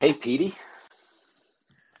Hey, Petey.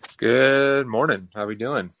 Good morning. How we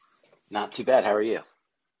doing? Not too bad. How are you?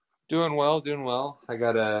 Doing well, doing well. I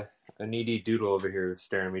got a needy doodle over here that's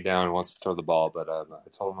staring me down and wants to throw the ball, but I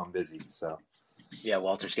told him I'm busy, so. Yeah,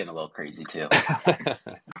 Walter's getting a little crazy too.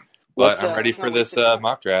 But I'm ready Let's for not waste this any time.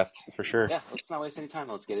 mock draft for sure. Yeah, let's not waste any time.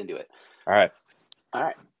 Let's get into it. All right. All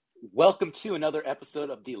right. Welcome to another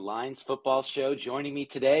episode of the Lions Football Show. Joining me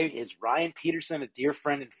today is Ryan Peterson, a dear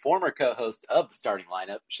friend and former co-host of the Starting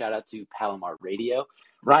Lineup. Shout out to Palomar Radio.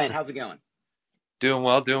 Ryan, how's it going? Doing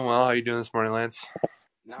well, doing well. How you doing this morning, Lance?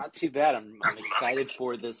 Not too bad. I'm excited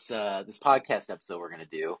for this podcast episode we're going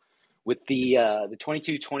to do. With the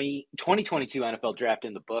 2022 NFL Draft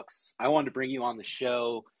in the books, I wanted to bring you on the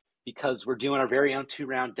show because we're doing our very own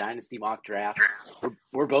 2-round Dynasty mock draft.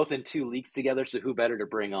 We're both in 2 leagues together, so who better to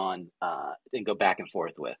bring on and go back and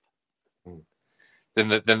forth with?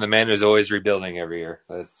 Then the man who's always rebuilding every year.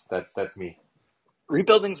 That's me.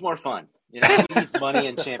 Rebuilding's more fun. You know, who needs money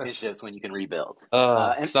and championships when you can rebuild?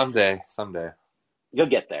 And someday. You'll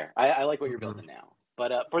get there. I like what you're building now.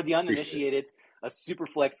 But for the uninitiated, a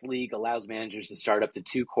Superflex league allows managers to start up to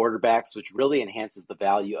 2 quarterbacks, which really enhances the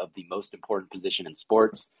value of the most important position in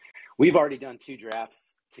sports. We've already done 2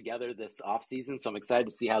 drafts together this offseason, so I'm excited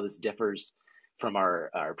to see how this differs from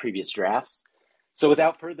our previous drafts. So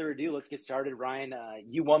without further ado, let's get started. Ryan,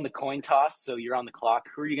 you won the coin toss, so you're on the clock.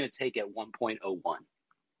 Who are you going to take at 1.01?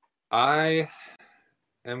 I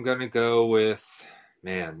am going to go with,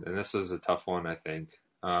 man, and this was a tough one, I think.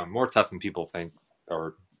 More tough than people think,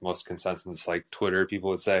 or most consensus, like Twitter, people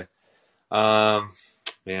would say. I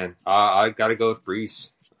got to go with Brees.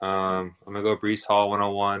 I'm going to go Brees Hall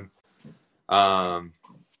 101.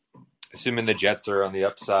 Assuming the Jets are on the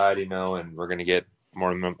upside, and we're going to get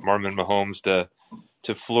Mormon Mahomes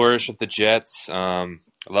to flourish with the Jets. I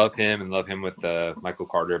love him with Michael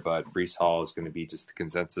Carter, but Brees Hall is going to be just the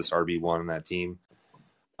consensus RB1 on that team.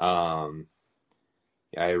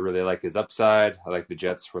 I really like his upside. I like the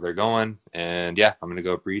Jets where they're going. And, I'm going to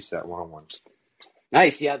go Brees at 101.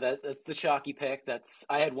 Nice. Yeah, that's the chalky pick.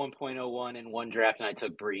 I had 1.01 in one draft, and I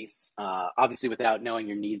took Brees. Obviously, without knowing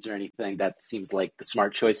your needs or anything, that seems like the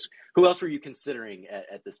smart choice. Who else were you considering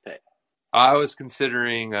at this pick? I was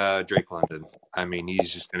considering Drake London. I mean,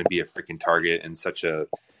 he's just going to be a freaking target in such a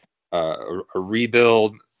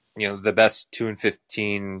rebuild. The best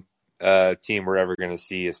 2-15 team we're ever going to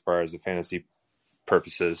see as far as the fantasy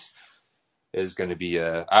purposes is going to be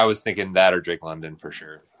I was thinking that or Drake London for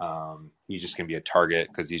sure. He's just going to be a target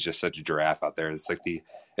because he's just such a giraffe out there. It's like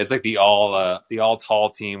the all tall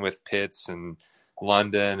team with Pitts and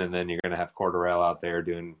London, and then you're going to have Cordarrelle out there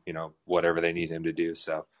doing whatever they need him to do.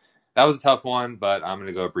 So that was a tough one, but I'm going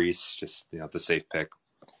to go Brees, just the safe pick.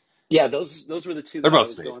 Yeah, those were the 2 that They're I both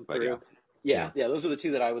was safe, going but through. Yeah, those were the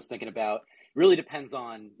 2 that I was thinking about. Really depends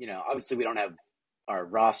on, obviously we don't have our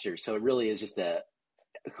roster, so it really is just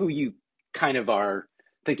who you kind of are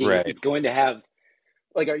thinking is going to have.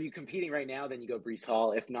 Like, are you competing right now? Then you go Brees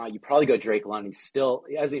Hall. If not, you probably go Drake London.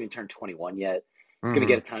 He hasn't even turned 21 yet. He's going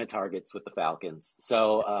to get a ton of targets with the Falcons.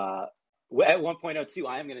 So at 1.02,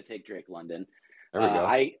 I am going to take Drake London. There we go.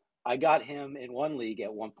 I got him in one league at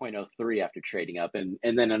 1.03 after trading up. And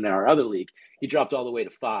then in our other league, he dropped all the way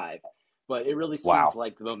to 5. But it really seems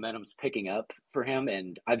like the momentum's picking up for him.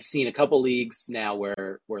 And I've seen a couple leagues now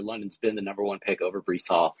where London's been the number 1 pick over Brees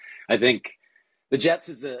Hall. I think the Jets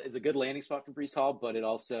is a good landing spot for Brees Hall, but it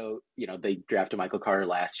also, they drafted Michael Carter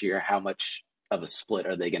last year. How much of a split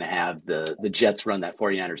are they going to have? The Jets run that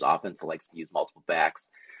 49ers offense that likes to use multiple backs.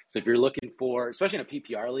 So if you're looking for, especially in a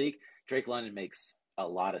PPR league, Drake London makes a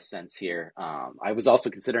lot of sense here. I was also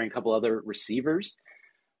considering a couple other receivers,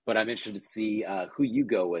 but I'm interested to see who you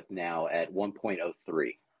go with now at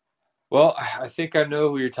 1.03. Well, I think I know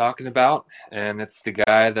who you're talking about, and it's the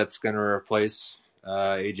guy that's going to replace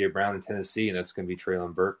A.J. Brown in Tennessee, and that's going to be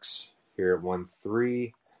Treylon Burks here at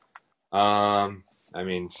 1.3. I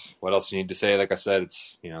mean, what else you need to say? Like I said,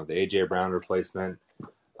 it's, the A.J. Brown replacement.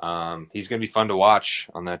 He's going to be fun to watch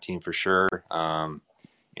on that team for sure.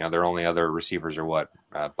 Their only other receivers are what?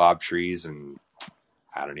 Bob Trees, and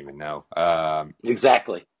I don't even know.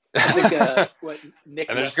 Exactly. I think Nick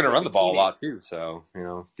and they're just going to run the ball a lot too. So,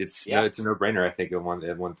 it's a no-brainer. I think at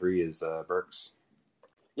 1.3 is Burks.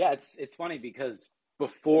 Yeah, it's funny because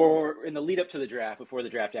before, in the lead up to the draft, before the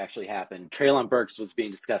draft actually happened, Treylon Burks was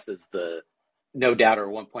being discussed as the no doubter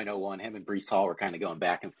 1.01. Him and Brees Hall were kind of going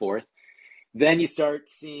back and forth. Then you start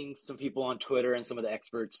seeing some people on Twitter and some of the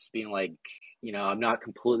experts being like, I'm not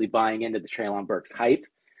completely buying into the Treylon Burks hype.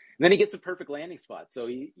 And then he gets a perfect landing spot. So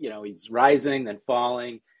he's rising, then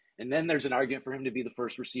falling. And then there's an argument for him to be the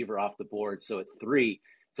first receiver off the board. So at 3,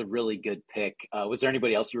 It's a really good pick. Was there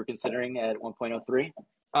anybody else you were considering at 1.03?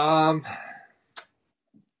 I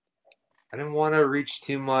didn't want to reach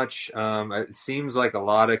too much. It seems like a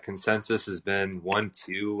lot of consensus has been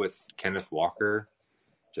 1-2 with Kenneth Walker,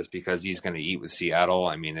 just because he's going to eat with Seattle.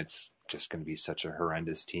 I mean, it's just going to be such a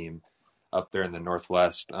horrendous team up there in the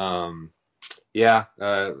Northwest. Like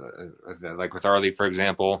with Arlie, for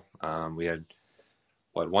example, we had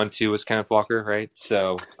 1-2 was Kenneth Walker, right?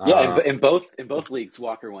 So in both leagues,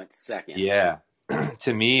 Walker went second. Yeah,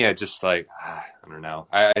 to me, I just I don't know.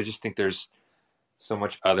 I just think there's so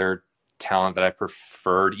much other talent that I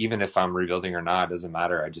preferred, even if I'm rebuilding or not. It doesn't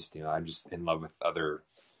matter. I'm just in love with other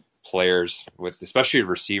players, with especially a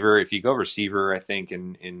receiver. If you go receiver, I think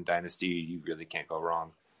in Dynasty, you really can't go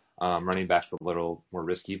wrong. Running back's a little more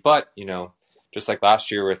risky, but just like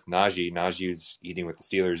last year with Najee's eating with the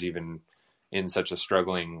Steelers, even in such a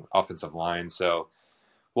struggling offensive line. So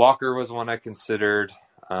Walker was one I considered.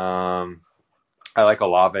 I like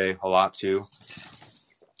Olave a lot too.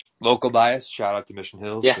 Local bias, shout out to Mission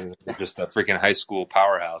Hills. Yeah. They're just a freaking high school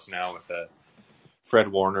powerhouse now with Fred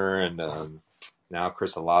Warner and now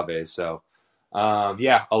Chris Olave. So,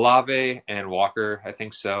 Olave and Walker, I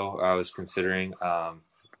think so. I was considering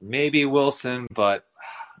maybe Wilson, but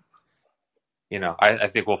I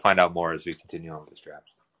think we'll find out more as we continue on with this draft.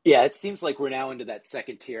 Yeah, it seems like we're now into that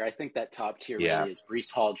second tier. I think that top tier really is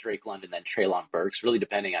Breece Hall, Drake London, then Treylon Burks, really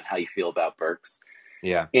depending on how you feel about Burks.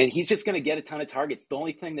 Yeah. And he's just going to get a ton of targets. The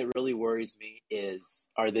only thing that really worries me is,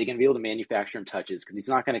 are they going to be able to manufacture him touches? Because he's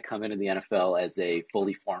not going to come into the NFL as a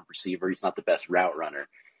fully formed receiver. He's not the best route runner.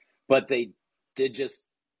 But they did just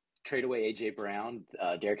trade away A.J. Brown.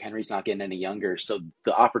 Derrick Henry's not getting any younger. So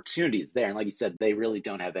the opportunity is there. And like you said, they really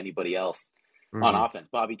don't have anybody else on offense.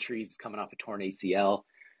 Bobby Tree's coming off a torn ACL.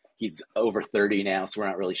 He's over 30 now, so we're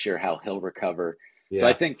not really sure how he'll recover. Yeah. So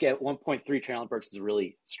I think at 1.3, Treylon Burks is a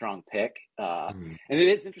really strong pick. And it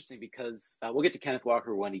is interesting because we'll get to Kenneth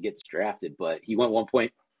Walker when he gets drafted, but he went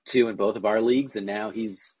 1.2 in both of our leagues, and now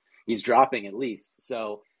he's dropping at least.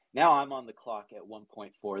 So now I'm on the clock at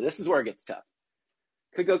 1.4. This is where it gets tough.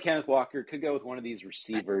 Could go Kenneth Walker, could go with one of these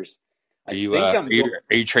receivers. Are you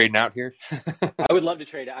trading out here? I would love to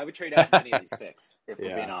trade. I would trade out any of these picks, if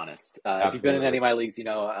we're being honest. If you've been in any of my leagues,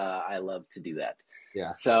 I love to do that.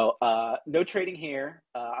 Yeah. So no trading here.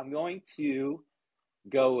 I'm going to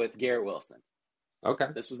go with Garrett Wilson. Okay.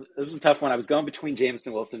 This was a tough one. I was going between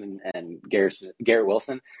Jameson Wilson and Garrett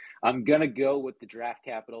Wilson. I'm going to go with the draft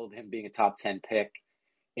capital of him being a top 10 pick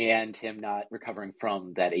and him not recovering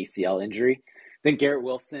from that ACL injury. I think Garrett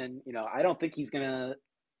Wilson, I don't think he's going to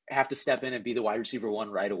have to step in and be the wide receiver one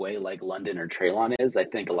right away like London or Treylon is. I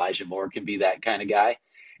think Elijah Moore can be that kind of guy.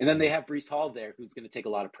 And then they have Breece Hall there, who's going to take a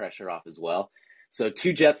lot of pressure off as well. So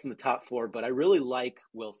 2 Jets in the top 4, but I really like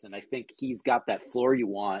Wilson. I think he's got that floor you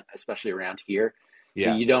want, especially around here.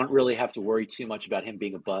 So you don't really have to worry too much about him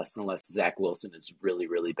being a bust unless Zach Wilson is really,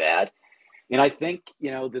 really bad. And I think,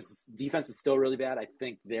 this defense is still really bad. I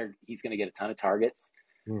think he's going to get a ton of targets.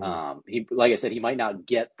 He, like I said, he might not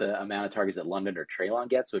get the amount of targets that London or Treylon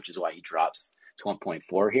gets, which is why he drops to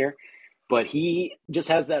 1.4 here. But he just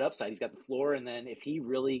has that upside. He's got the floor, and then if he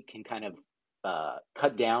really can kind of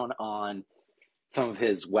cut down on some of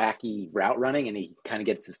his wacky route running and he kind of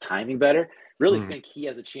gets his timing better, really think he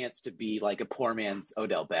has a chance to be like a poor man's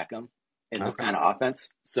Odell Beckham in this kind of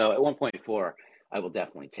offense. So at 1.4, I will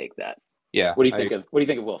definitely take that. Yeah. What do you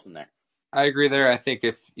think of Wilson there? I agree there. I think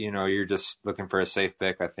if, you're just looking for a safe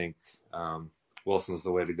pick, I think Wilson's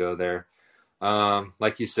the way to go there.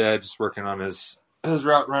 Like you said, just working on his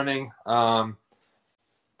route running.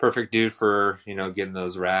 Perfect dude for, getting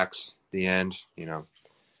those racks at the end,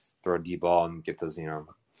 throw a deep ball and get those,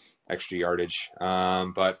 extra yardage.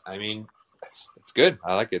 But I mean, it's good.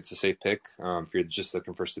 I like it. It's a safe pick. If you're just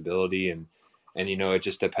looking for stability and it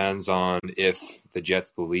just depends on if the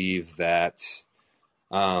Jets believe that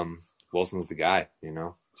Wilson's the guy,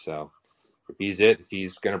 So if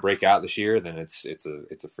he's going to break out this year, then it's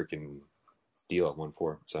a freaking deal at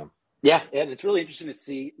 1.4. So yeah, and it's really interesting to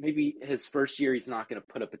see. Maybe his first year he's not going to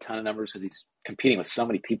put up a ton of numbers because he's competing with so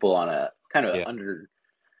many people on a kind of under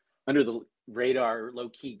the radar, low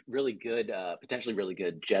key, really good, potentially really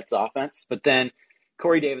good Jets offense. But then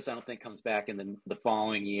Corey Davis, I don't think comes back in the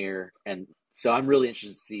following year, and so I'm really interested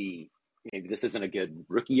to see. Maybe this isn't a good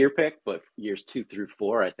rookie year pick, but years 2 through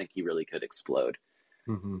 4, I think he really could explode.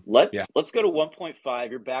 Let's go to 1.5.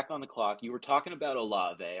 You're back on the clock. You were talking about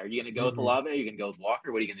Olave. Are you going to go with Olave? Are you going to go with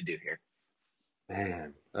Walker? What are you going to do here?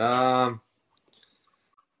 Man,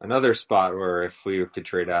 another spot where if we could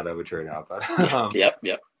trade out, I would trade out. But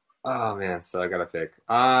Yep. Oh man, so I got to pick.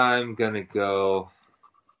 I'm going to go.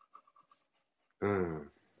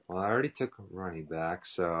 Well, I already took running back,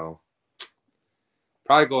 so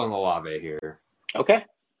probably going Olave here. Okay.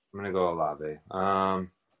 I'm gonna go Olave.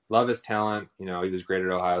 Love his talent. He was great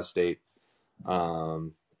at Ohio State.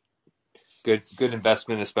 Good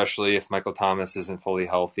investment, especially if Michael Thomas isn't fully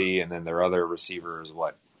healthy, and then their other receiver is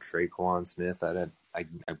Traquan Smith. I'm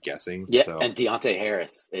guessing. Yeah, So and Deontay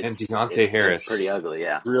Harris. Harris, it's pretty ugly.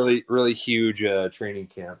 Yeah. really really huge training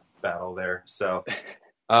camp battle there. So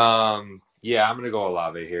yeah, I'm gonna go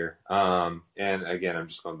Olave here. And again, I'm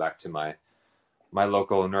just going back to my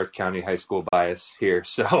local North County high school bias here.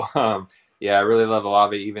 So yeah, I really love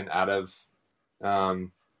Olave even out of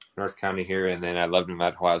North County here, and then I loved him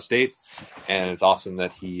at Ohio State, and it's awesome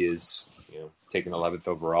that he is taken 11th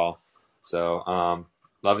overall. So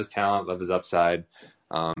love his talent, love his upside.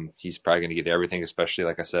 He's probably going to get everything, especially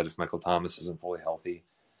like I said, if Michael Thomas isn't fully healthy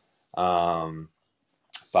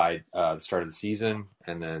by the start of the season,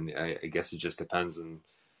 and then I guess it just depends on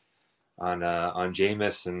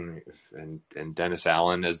Jameis and Dennis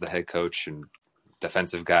Allen as the head coach and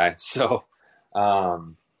defensive guy. So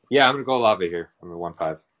yeah, I'm going to go Olave here. I'm going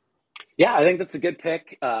 1-5. Yeah, I think that's a good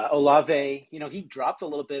pick. Olave, he dropped a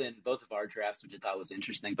little bit in both of our drafts, which I thought was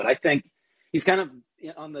interesting. But I think he's kind of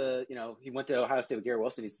on the, he went to Ohio State with Garrett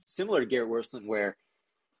Wilson. He's similar to Garrett Wilson, where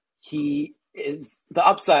the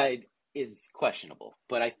upside is questionable.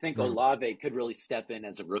 But I think Olave could really step in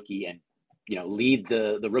as a rookie and, lead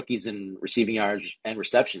the rookies in receiving yards and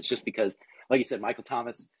receptions, just because, like you said, Michael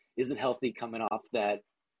Thomas isn't healthy coming off that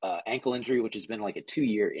ankle injury, which has been like a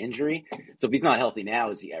 2-year injury. So if he's not healthy now,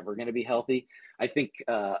 is he ever going to be healthy? I think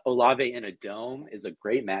Olave in a dome is a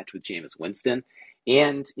great match with Jameis Winston.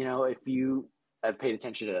 And, if you have paid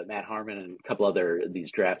attention to Matt Harmon and a couple other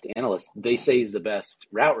these draft analysts, they say he's the best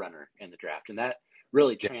route runner in the draft. And that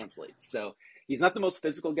really translates. So he's not the most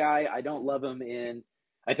physical guy. I don't love him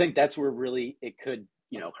I think that's where really it could,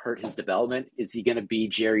 hurt his development. Is he going to be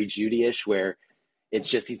Jerry Jeudy-ish, where it's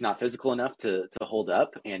just he's not physical enough to hold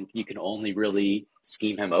up, and you can only really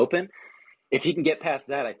scheme him open? If he can get past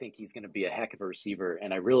that, I think he's going to be a heck of a receiver,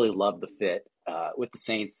 and I really love the fit with the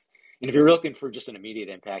Saints. And if you're looking for just an immediate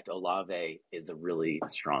impact, Olave is a really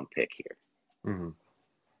strong pick here. Mm-hmm.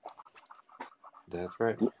 That's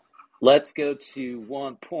right. Let's go to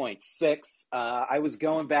 1.6. I was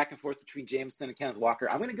going back and forth between Jameson and Kenneth Walker.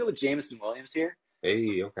 I'm going to go with Jameson Williams here.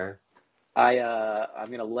 Hey, okay. I'm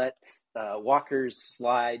going to let Walker's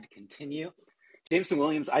slide continue. Jameson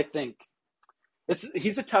Williams, I think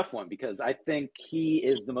he's a tough one because I think he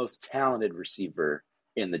is the most talented receiver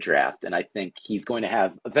in the draft, and I think he's going to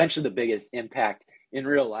have eventually the biggest impact in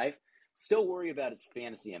real life. Still worry about his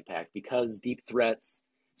fantasy impact because deep threats,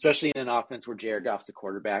 especially in an offense where Jared Goff's the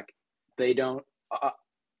quarterback, they don't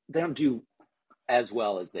do as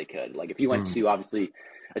well as they could. Like if you went to obviously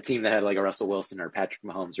a team that had like a Russell Wilson or Patrick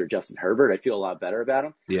Mahomes or Justin Herbert, I feel a lot better about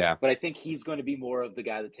him. Yeah. But I think he's going to be more of the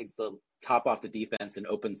guy that takes the top off the defense and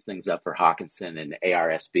opens things up for Hawkinson and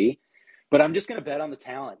ARSB. But I'm just going to bet on the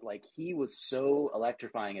talent. Like he was so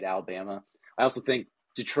electrifying at Alabama. I also think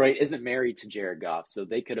Detroit isn't married to Jared Goff, so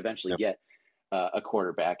they could eventually get a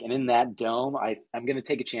quarterback. And in that dome, I'm going to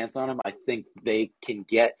take a chance on him. I think they can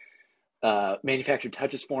get manufactured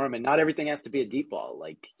touches for him, and not everything has to be a deep ball.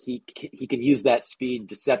 Like he can use that speed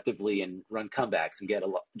deceptively and run comebacks and get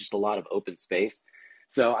just a lot of open space.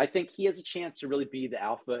 So I think he has a chance to really be the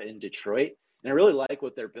alpha in Detroit, and I really like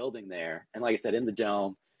what they're building there. And like I said, in the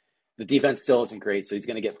dome, the defense still isn't great, so he's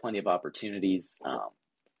going to get plenty of opportunities.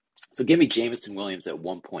 So give me Jameson Williams at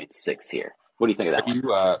 1.6 here. What do you think of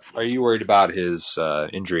that? Are you worried about his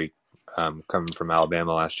injury coming from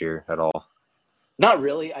Alabama last year at all? Not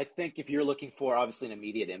really. I think if you're looking for obviously an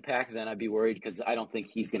immediate impact, then I'd be worried because I don't think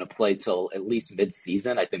he's going to play till at least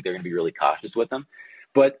mid-season. I think they're going to be really cautious with him.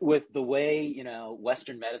 But with the way,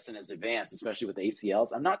 Western medicine has advanced, especially with ACLs,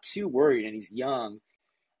 I'm not too worried, and he's young.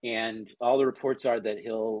 And all the reports are that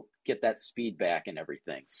he'll get that speed back and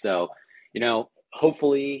everything. So,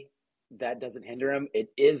 hopefully that doesn't hinder him. It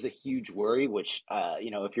is a huge worry, which,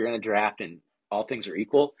 if you're in a draft and all things are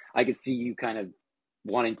equal, I could see you kind of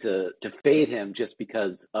wanting to fade him just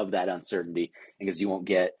because of that uncertainty and because you won't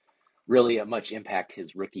get really a much impact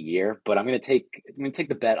his rookie year. But I'm going to take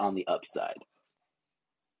the bet on the upside.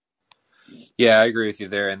 Yeah, I agree with you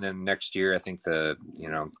there. And then next year, I think the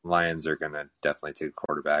Lions are going to definitely take a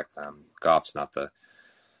quarterback. Goff's not the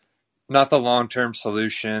long-term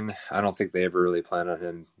solution. I don't think they ever really plan on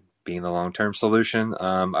him being the long-term solution.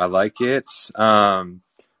 I like it.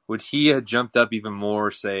 Would he have jumped up even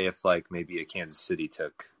more, say, if like maybe a Kansas City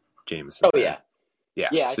took Jameson? Oh yeah.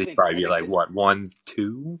 Yeah. So he'd probably be like what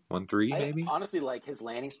 1-2, 1-3 maybe. Honestly, like his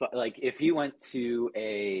landing spot. Like if he went to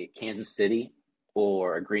a Kansas City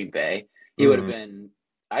or a Green Bay, he would have been.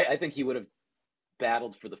 I think he would have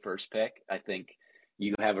battled for the first pick. I think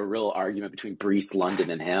you have a real argument between Brees, London,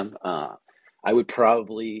 and him. I would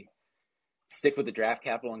probably stick with the draft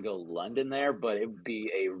capital and go London there, but it would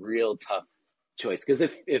be a real tough choice because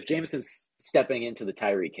if Jameson's stepping into the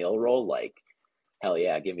Tyreek Hill role, like hell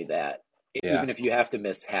yeah, give me that. Yeah. Even if you have to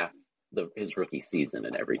miss half his rookie season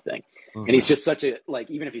and everything, and he's just such a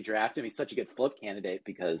even if you draft him, he's such a good flip candidate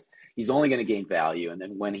because he's only going to gain value, and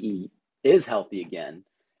then when he is healthy again,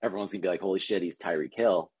 everyone's gonna be like, holy shit, he's Tyreek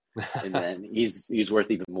Hill, and then he's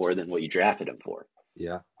worth even more than what you drafted him for.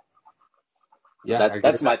 Yeah. Yeah,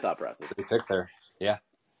 that's my thought process. Good pick there. Yeah.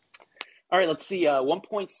 All right, let's see.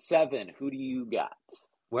 1.7. Who do you got?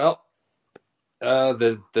 Well,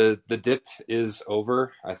 the dip is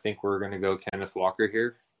over. I think we're going to go Kenneth Walker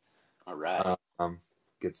here. All right.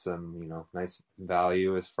 Get some, nice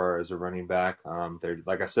value as far as a running back. There,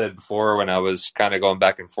 like I said before, when I was kind of going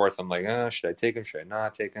back and forth, I'm like, should I take him? Should I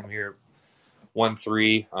not take him here?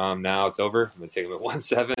 1.3. Now it's over. I'm going to take him at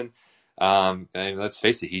 1.7. And let's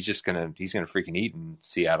face it, he's gonna freaking eat in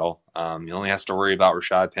Seattle. He only has to worry about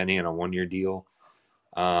Rashad Penny on a 1-year deal.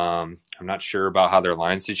 I'm not sure about how their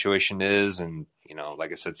line situation is, and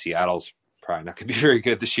like I said, Seattle's probably not gonna be very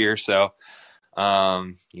good this year. So,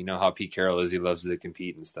 how Pete Carroll is, he loves to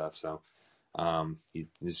compete and stuff. So,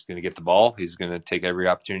 he's gonna get the ball. He's gonna take every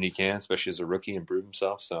opportunity he can, especially as a rookie, and prove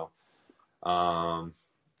himself. So,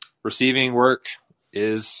 receiving work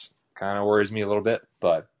is kind of worries me a little bit,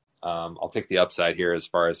 but I'll take the upside here as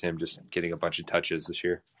far as him just getting a bunch of touches this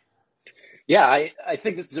year. Yeah, I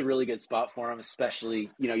think this is a really good spot for him,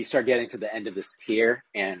 especially, you start getting to the end of this tier.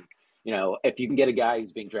 And, if you can get a guy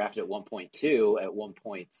who's being drafted at 1.2, at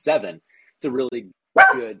 1.7, it's a really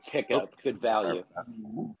good pickup, good value.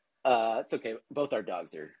 It's okay. Both our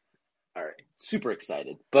dogs are super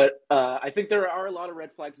excited. But I think there are a lot of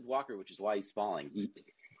red flags with Walker, which is why he's falling.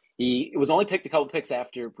 He was only picked a couple picks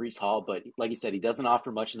after Breece Hall, but like you said, he doesn't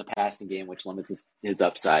offer much in the passing game, which limits his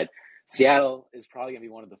upside. Seattle is probably going to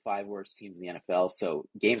be one of the 5 worst teams in the NFL, so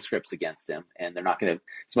game script's against him, and they're not going to,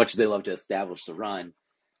 as much as they love to establish the run,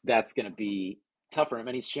 that's going to be tough for him,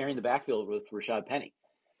 and he's sharing the backfield with Rashad Penny.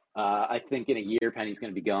 I think in a year, Penny's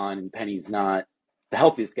going to be gone, and Penny's not the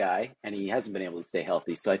healthiest guy, and he hasn't been able to stay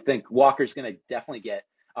healthy. So I think Walker's going to definitely get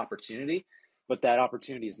opportunity, but that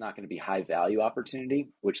opportunity is not going to be high value opportunity,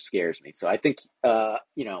 which scares me. So I think, I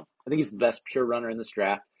think he's the best pure runner in this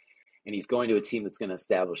draft, and he's going to a team that's going to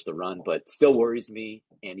establish the run, but still worries me.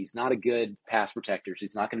 And he's not a good pass protector, so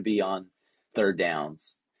he's not going to be on third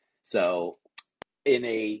downs. So in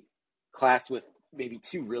a class with maybe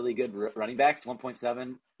 2 really good running backs,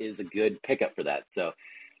 1.7 is a good pickup for that. So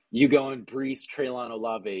you going Breece, Treylon,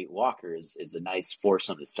 Olave, Walker is a nice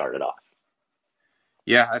foursome to start it off.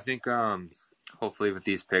 Yeah, I think hopefully with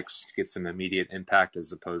these picks, get some immediate impact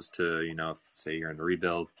as opposed to, if, say you're in a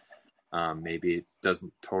rebuild, maybe it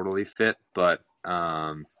doesn't totally fit. But,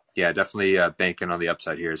 yeah, definitely banking on the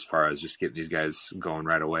upside here as far as just getting these guys going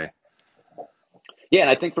right away. Yeah, and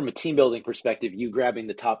I think from a team building perspective, you grabbing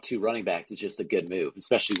the top 2 running backs is just a good move,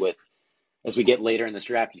 especially with, as we get later in this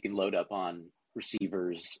draft, you can load up on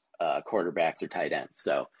receivers, quarterbacks, or tight ends.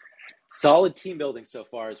 So solid team building so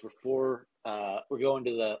far as we're going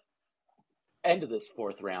to the end of this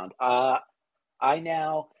 4th round. I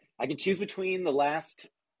can choose between the last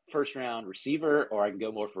first round receiver, or I can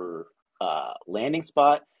go more for landing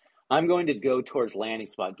spot. I'm going to go towards landing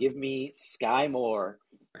spot. Give me Sky Moore,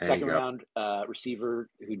 second round receiver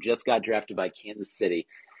who just got drafted by Kansas City.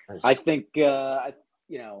 Nice. I think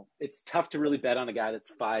it's tough to really bet on a guy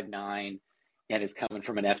that's 5'9" and is coming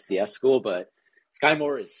from an FCS school, but Sky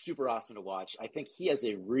Moore is super awesome to watch. I think he has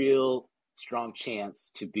a real strong chance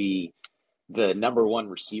to be the number 1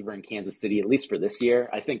 receiver in Kansas City, at least for this year.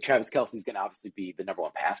 I think Travis Kelce is going to obviously be the number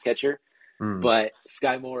 1 pass catcher, but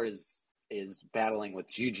Sky Moore is battling with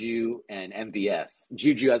Juju and MVS.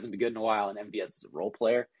 Juju hasn't been good in a while, and MVS is a role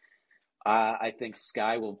player. I think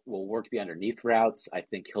Sky will work the underneath routes. I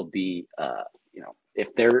think he'll be, if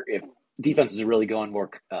defenses are really going more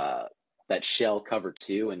that shell cover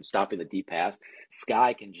 2 and stopping the deep pass,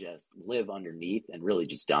 Sky can just live underneath and really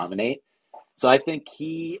just dominate. So I think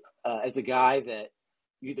he, as a guy that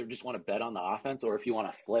you either just want to bet on the offense, or if you want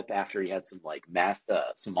to flip after he had some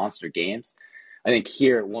some monster games, I think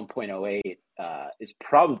here at 1.08 is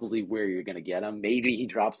probably where you're going to get him. Maybe he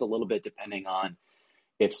drops a little bit depending on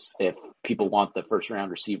if people want the first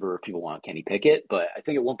round receiver or people want Kenny Pickett. But I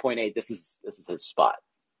think at 1.8, this is his spot.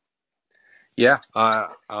 Yeah, I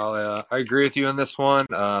agree with you on this one.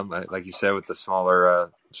 Like you said, with the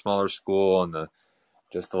smaller school and the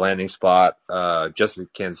just the landing spot, just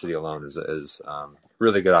with Kansas City alone is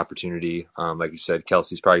really good opportunity. Like you said,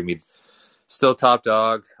 Kelsey's probably gonna be still top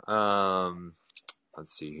dog.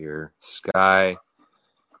 Let's see here, Sky.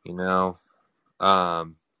 Yeah,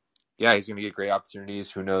 he's gonna get great opportunities.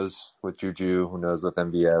 Who knows with Juju? Who knows with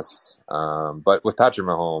MVS? But with Patrick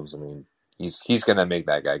Mahomes, I mean, he's gonna make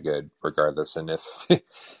that guy good regardless. And if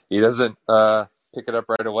he doesn't pick it up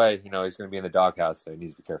right away, he's gonna be in the doghouse. So he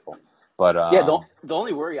needs to be careful. But the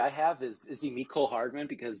only worry I have is he meet Cole Hardman,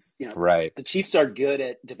 because right. The Chiefs are good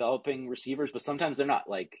at developing receivers, but sometimes they're not.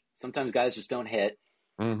 Like sometimes guys just don't hit.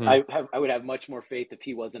 Mm-hmm. I would have much more faith if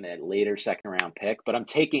he wasn't a later second round pick, but I'm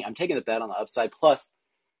taking the bet on the upside. Plus,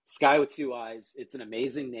 Sky with two eyes. It's an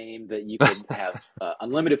amazing name that you could have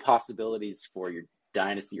unlimited possibilities for your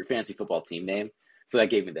dynasty, your fantasy football team name. So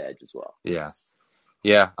that gave me the edge as well. Yeah.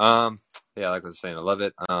 Like I was saying, I love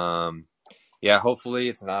it. Hopefully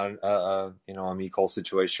it's not a me Cole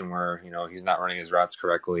situation where he's not running his routes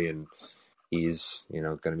correctly and he's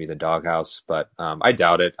going to be the doghouse. But I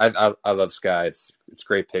doubt it. I love Sky. It's a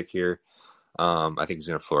great pick here. I think he's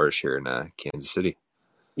going to flourish here in Kansas City.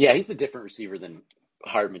 Yeah, he's a different receiver than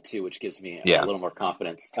Hardman too, which gives me a little more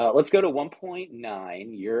confidence. Let's go to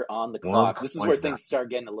 1.9. You're on the clock. This is where things start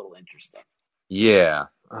getting a little interesting. Yeah.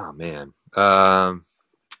 Oh man.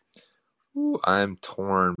 I'm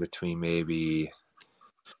torn between maybe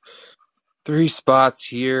 3 spots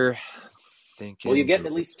here. Thinking. Well, you get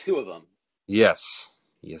at least 2 of them. Yes,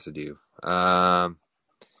 I do. Man,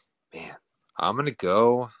 I'm gonna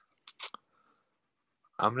go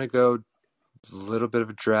a little bit of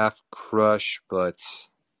a draft crush, but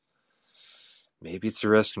maybe it's a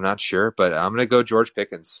risk. I'm not sure, but I'm gonna go George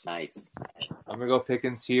Pickens. Nice. I'm gonna go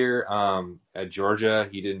Pickens here. At Georgia,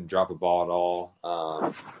 he didn't drop a ball at all.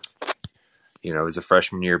 It was a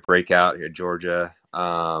freshman year breakout here at Georgia.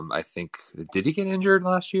 I think, did he get injured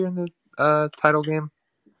last year in the title game?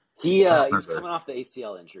 He was coming off the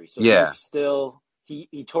ACL injury, so he was still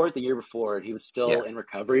he tore it the year before, and he was still in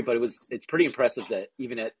recovery. But it's pretty impressive that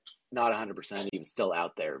even at not 100%, he was still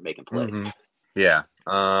out there making plays. Mm-hmm. Yeah,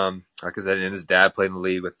 like I said, and his dad played in the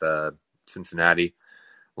league with Cincinnati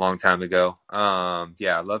a long time ago. I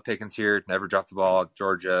love Pickens here. Never dropped the ball at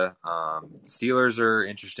Georgia. Steelers are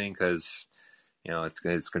interesting because it's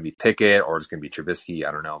going to be Pickett or it's going to be Trubisky.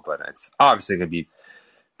 I don't know, but it's obviously going to be,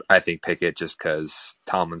 I think, Pickett, just because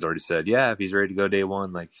Tomlin's already said, if he's ready to go day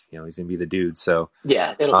one, he's going to be the dude. So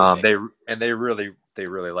it'll be they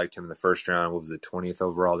really liked him in the first round. What was it, 20th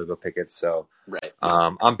overall to go Pickett? So right.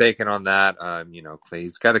 I'm banking on that.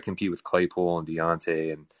 He's got to compete with Claypool and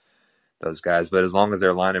Deontay and those guys, but as long as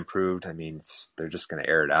their line improved, I mean, they're just going to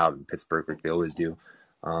air it out in Pittsburgh like they always do.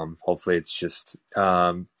 Hopefully, it's just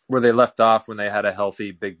where they left off when they had a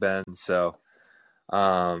healthy Big Ben. So,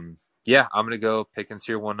 I'm going to go Pickens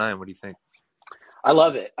here 1.9. What do you think? I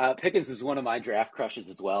love it. Pickens is one of my draft crushes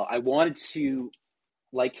as well. I wanted to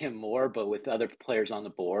like him more, but with other players on the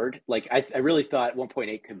board, I really thought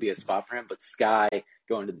 1.8 could be a spot for him, but Sky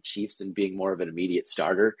going to the Chiefs and being more of an immediate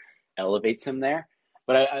starter elevates him there.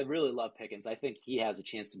 But I really love Pickens. I think he has a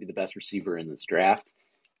chance to be the best receiver in this draft.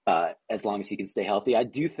 As long as he can stay healthy. I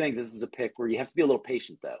do think this is a pick where you have to be a little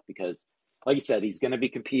patient, though, because, like you said, he's going to be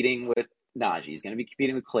competing with Najee. He's going to be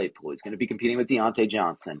competing with Claypool. He's going to be competing with Deontay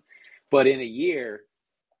Johnson. But in a year,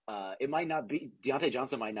 it might not be – Deontay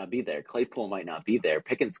Johnson might not be there. Claypool might not be there.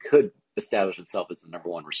 Pickens could establish himself as the number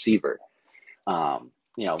one receiver. I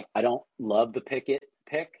don't love the Pickett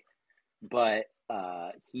pick, but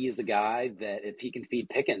he is a guy that if he can feed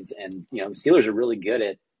Pickens – and, the Steelers are really good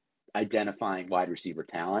at identifying wide receiver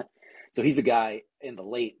talent. So he's a guy in the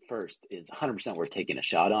late first is 100% worth taking a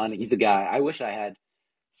shot on. He's a guy I wish I had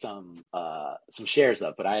some shares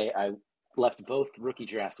of, but I left both rookie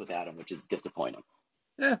drafts without him, which is disappointing.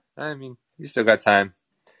 Yeah, I mean, you still got time.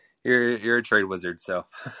 You're a trade wizard, so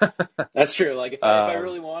that's true. If I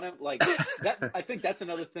really want him, that, I think that's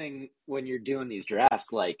another thing when you're doing these drafts.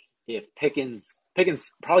 If Pickens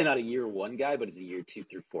probably not a year 1 guy, but is a year 2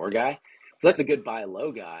 through 4 guy. So that's a good buy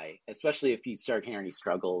low guy, especially if you start hearing he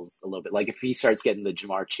struggles a little bit. If he starts getting the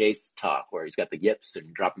Jamar Chase talk where he's got the yips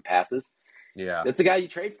and dropping passes, that's a guy you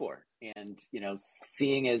trade for. And,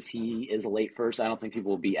 seeing as he is a late first, I don't think people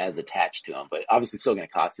will be as attached to him, but obviously still going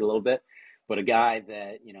to cost you a little bit. But a guy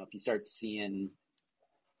that, if you start seeing,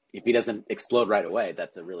 if he doesn't explode right away,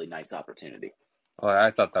 that's a really nice opportunity. Well,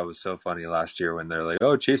 I thought that was so funny last year when they're like,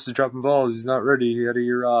 "Oh, Chase is dropping balls. He's not ready. He had a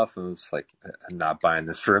year off." And it's like, I'm not buying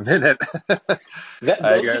this for a minute.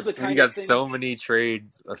 We got so many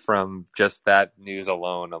trades from just that news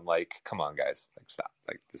alone. I'm like, come on, guys, stop.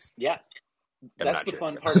 This. Yeah, I'm that's not the sure.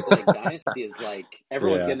 fun part of playing Dynasty is like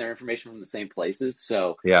everyone's Yeah. getting their information from the same places,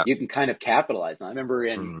 so Yeah. you can kind of capitalize on it. I remember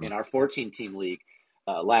Mm-hmm. in our 14 team league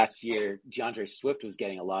last year, DeAndre Swift was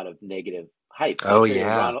getting a lot of negative hype, so Oh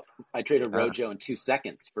yeah. I traded Yeah. Rojo in 2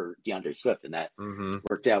 seconds for DeAndre Swift, and that Mm-hmm.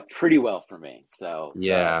 worked out pretty well for me. So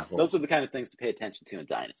Yeah. those are the kind of things to pay attention to in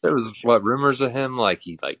There Dynasty for was sure. what rumors of him like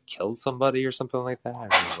he like killed somebody or something like that. I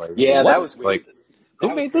was like, Yeah, what? that was weird. Like, who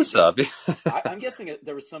That was made this crazy. up? I'm guessing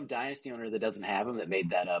there was some dynasty owner that doesn't have him that made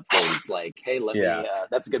that up. That was like, "Hey, let Yeah. me."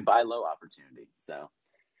 That's a good buy low opportunity. So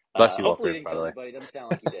Bless you, hopefully, he Walter. didn't By kill the way, anybody. Doesn't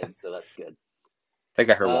sound like he did. So that's good. I think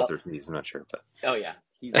I heard Uh, Walter sneeze. I'm not sure, but oh yeah,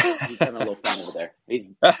 he's having a little fun over there. He's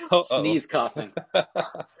oh, sneeze coughing. oh,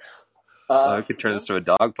 I could turn this to a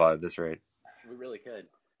dog pod at this rate. We really could.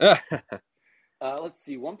 Let's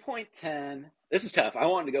see, 1.10. This is tough. I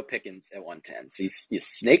wanted to go Pickens at 110. So you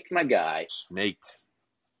snaked my guy. Snaked.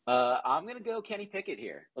 I'm gonna go Kenny Pickett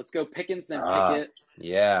here. Let's go Pickens then Ah, Pickett.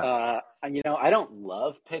 yeah. I don't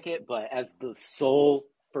love Pickett, but as the sole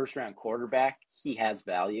first round quarterback, he has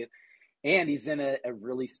value. And he's in a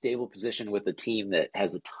really stable position with a team that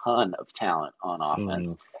has a ton of talent on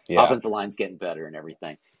offense. Yeah. Offensive line's getting better and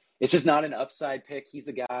everything. It's just not an upside pick. He's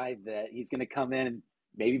a guy that he's going to come in and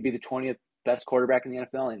maybe be the 20th best quarterback in the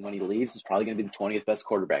NFL. And when he leaves, he's probably going to be the 20th best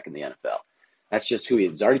quarterback in the NFL. That's just who he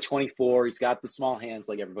is. He's already 24. He's got the small hands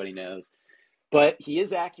like everybody knows. But he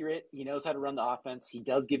is accurate. He knows how to run the offense. He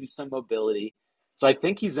does give you some mobility. So I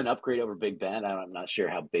think he's an upgrade over Big Ben. I'm not sure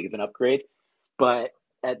how big of an upgrade. But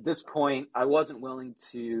at this point, I wasn't willing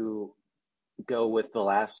to go with the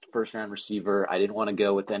last first-round receiver. I didn't want to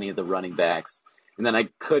go with any of the running backs. And then I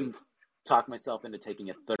couldn't talk myself into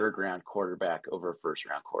taking a third-round quarterback over a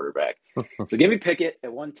first-round quarterback. So give me Pickett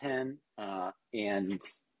at 110.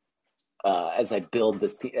 As I build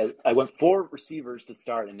this team, I went 4 receivers to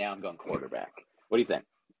start, and now I'm going quarterback. What do you think?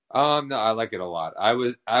 No, I like it a lot. I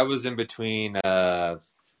was in between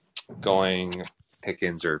going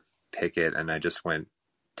Pickens or Pickett, and I just went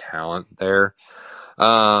talent there.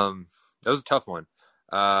 That was a tough one.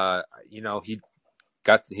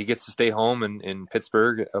 He gets to stay home in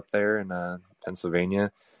Pittsburgh up there in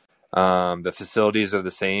Pennsylvania. The facilities are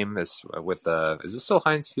the same as with is it still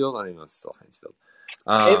Heinz Field? I don't even know if it's still Heinz Field.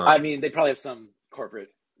 I mean, they probably have some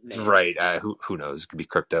corporate name. Right. Who knows? It could be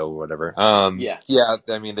crypto or whatever. Yeah.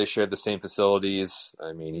 I mean, they share the same facilities.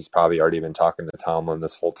 I mean, he's probably already been talking to Tomlin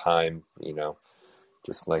this whole time,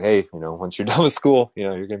 just like, hey, once you're done with school, you're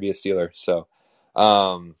going to be a Steeler. So,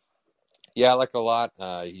 I like it a lot.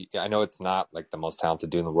 I know it's not like the most talented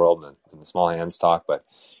dude in the world in the small hands talk, but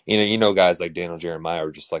guys like Daniel Jeremiah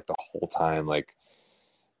are just like the whole time, like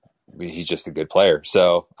he's just a good player.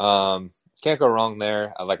 So, can't go wrong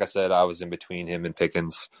there. Like I said, I was in between him and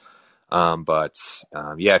Pickens.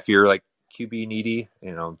 If you're like QB needy,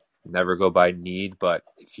 never go by need. But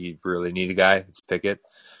if you really need a guy, it's Pickett.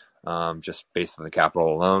 Just based on the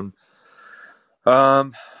capital alone.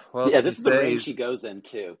 This is the range he goes in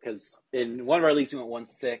too, because in one of our leagues he went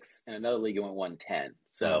 1.6, and another league he went 110.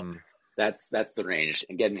 So that's the range,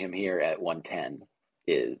 and getting him here at 110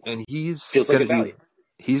 feels like good value.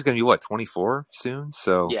 He's going to be, what, 24 soon?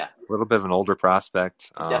 So yeah, a little bit of an older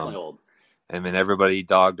prospect. He's definitely old. I mean, everybody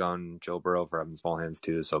dogged on Joe Burrow for having small hands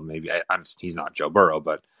too. So maybe he's not Joe Burrow,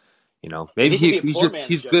 but maybe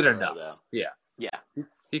he's good Burrow, enough. Though. Yeah.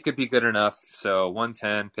 He could be good enough. So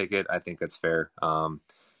 110 Pickett, I think that's fair.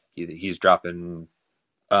 He's dropping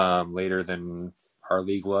later than our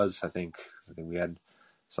league was. I think we had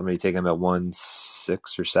somebody take him at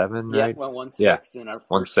 1.6 or 7, right? Yeah, 1.6 in our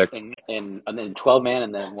first, 1.6, and then 12 man,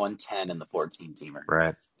 and then 110 in the 14 teamer.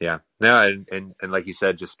 Right. Yeah. No, and like you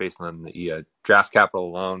said, just based on the draft capital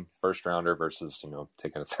alone, first rounder versus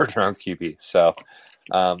taking a third round QB. So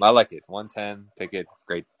I like it. 110 Pickett,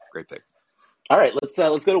 great pick. All right, let's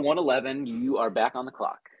go to 111. You are back on the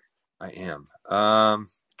clock. I am.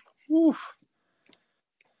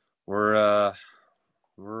 We're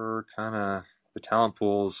kind of, the talent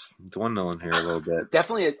pool's dwindling here a little bit.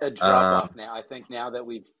 Definitely a drop off now. I think now that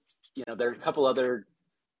we've, there are a couple other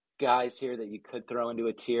guys here that you could throw into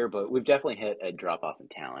a tier, but we've definitely hit a drop off in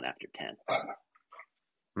talent after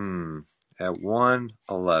 10. At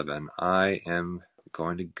 111, I am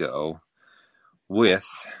going to go with,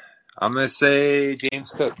 I'm going to say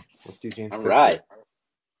James Cook. Let's do James Cook. All right.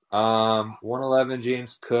 111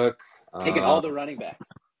 James Cook. Taking all the running backs.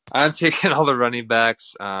 I'm taking all the running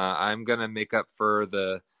backs. I'm going to make up for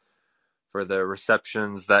the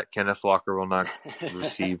receptions that Kenneth Walker will not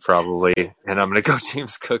receive probably. And I'm going to go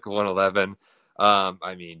James Cook 111.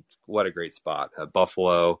 I mean, what a great spot.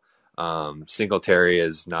 Buffalo. Singletary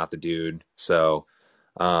is not the dude. So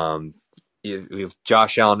if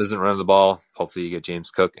Josh Allen isn't running the ball, hopefully you get James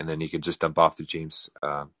Cook, and then you could just dump off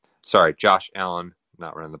to Josh Allen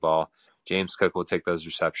not running the ball. James Cook will take those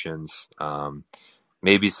receptions.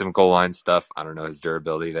 Maybe some goal line stuff. I don't know his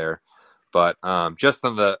durability there, but just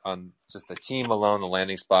on the team alone, the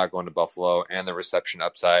landing spot going to Buffalo and the reception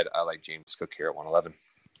upside, I like James Cook here at 111.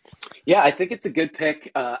 Yeah, I think it's a good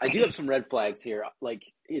pick. I do have some red flags here.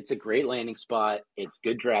 Like, it's a great landing spot. It's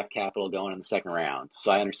good draft capital going in the second round,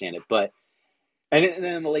 so I understand it. But and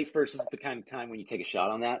then in the late first, this is the kind of time when you take a shot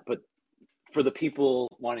on that. But for the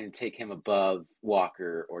people wanting to take him above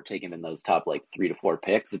Walker or take him in those top like 3 to 4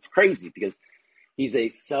 picks, it's crazy because he's a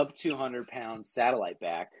sub 200-pound satellite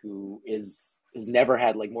back who has never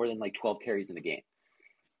had like more than like 12 carries in a game,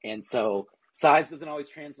 and so size doesn't always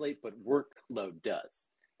translate, but workload does.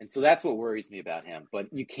 And so that's what worries me about him.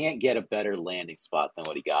 But you can't get a better landing spot than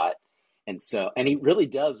what he got. And he really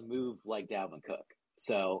does move like Dalvin Cook.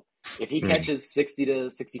 So if he catches 60 to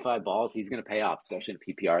 65 balls, he's going to pay off, especially in a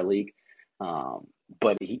PPR league.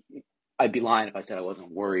 But I'd be lying if I said I wasn't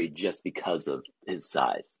worried just because of his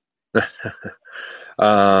size.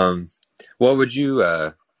 What would you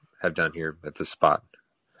have done here at this spot?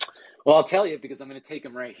 Well, I'll tell you because I'm going to take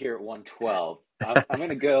him right here at 112. I'm going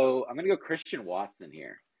to go Christian Watson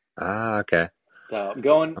here. Okay. So I'm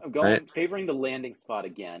going right. favoring the landing spot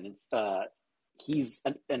again. It's he's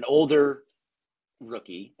an older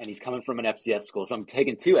rookie and he's coming from an FCS school. So I'm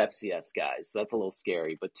taking 2 FCS guys. So that's a little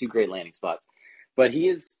scary, but 2 great landing spots. But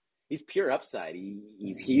he's pure upside.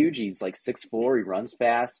 He's huge. He's like 6'4". He runs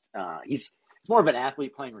fast. He's more of an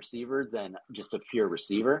athlete playing receiver than just a pure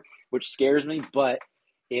receiver, which scares me. But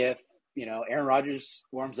if Aaron Rodgers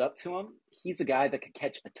warms up to him, he's a guy that could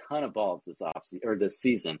catch a ton of balls this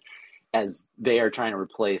season as they are trying to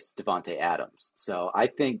replace Devontae Adams. So I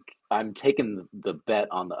think I'm taking the bet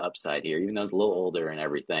on the upside here, even though he's a little older and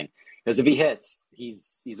everything. Because if he hits,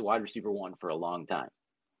 he's a wide receiver 1 for a long time.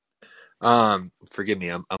 Forgive me,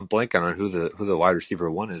 I'm blanking on who the wide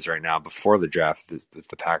receiver 1 is right now before the draft.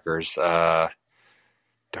 The Packers. Darn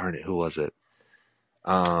it, who was it?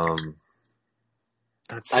 Does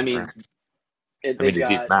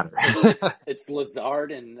it matter? it's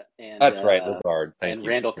Lazard and that's right, Lazard. Thank you. And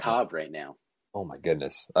Randall Cobb right now. Oh my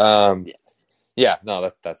goodness. Yeah,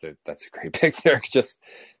 no, that's a great pick there, just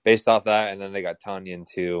based off that. And then they got Tanyan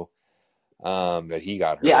too, but he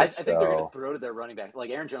got hurt. Yeah, I think they're going to throw to their running back. Like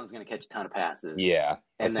Aaron Jones is going to catch a ton of passes. Yeah,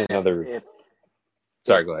 and then another.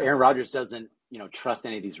 Sorry, go ahead. Aaron Rodgers doesn't trust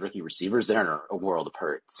any of these rookie receivers. They're in a world of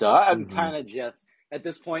hurt. So I'm kind of just at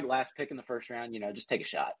this point, last pick in the first round. Just take a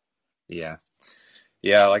shot. Yeah,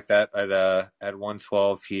 I like that at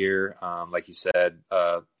 112 here. Like you said,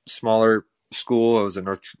 smaller school. It was a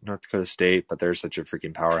North Dakota State, but they're such a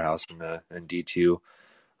freaking powerhouse in D2.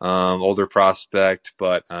 Older prospect,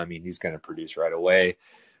 but I mean he's going to produce right away,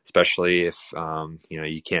 especially if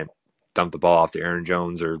you can't dump the ball off to Aaron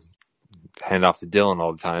Jones or hand off to Dylan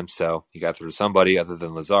all the time. So you got to throw to somebody other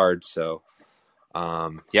than Lazard. So I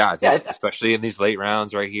think especially in these late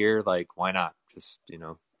rounds right here, like why not just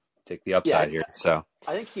take the upside here. So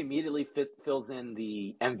I think he immediately fills in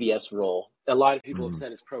the MVS role. A lot of people have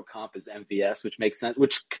said his pro comp is MVS, which makes sense,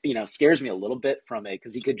 which scares me a little bit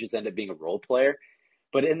because he could just end up being a role player.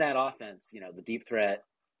 But in that offense, the deep threat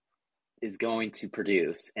is going to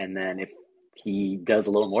produce, and then if he does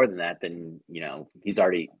a little more than that, then he's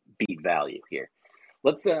already beat value here.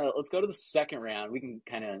 Let's go to the second round. We can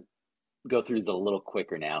kind of go through these a little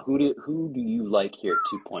quicker now. Who do you like here at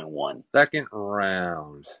 2.1? Second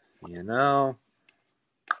round. If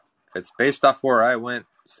it's based off where I went,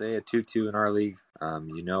 say a 2-2 in our league,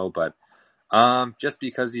 but just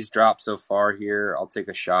because he's dropped so far here, I'll take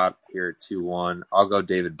a shot here at 2-1. I'll go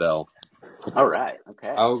David Bell. All right. Okay.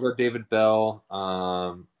 I'll go David Bell.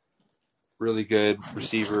 Really good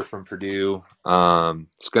receiver from Purdue.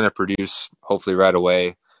 It's going to produce hopefully right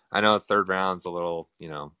away. I know third round's a little,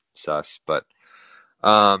 sus, but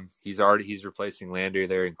he's replacing Landry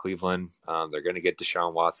there in Cleveland. They're going to get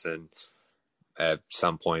Deshaun Watson at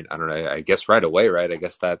some point. I don't know. I guess right away, right? I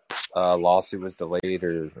guess that lawsuit was delayed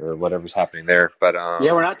or whatever's happening there. But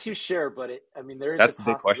we're not too sure. But there is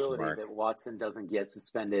a possibility that Watson doesn't get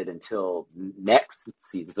suspended until next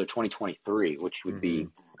season, so 2023, which would be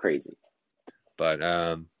crazy. But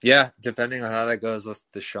depending on how that goes with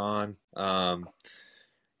Deshaun, I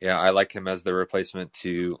like him as the replacement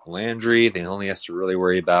to Landry. They only has to really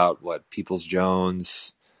worry about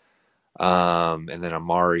Peoples-Jones, and then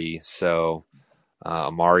Amari. So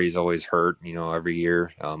Amari's always hurt, every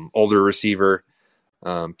year. Older receiver,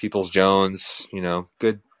 Peoples-Jones,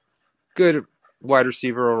 good wide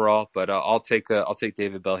receiver overall. But I'll take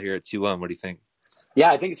David Bell here at 2-1. What do you think?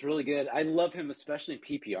 Yeah, I think it's really good. I love him, especially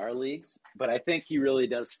in PPR leagues, but I think he really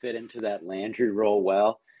does fit into that Landry role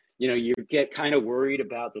well. You get kind of worried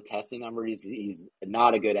about the testing number. He's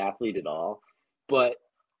not a good athlete at all, but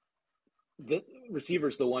the receiver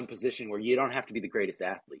is the one position where you don't have to be the greatest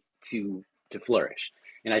athlete to flourish.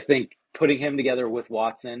 And I think putting him together with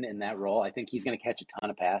Watson in that role, I think he's going to catch a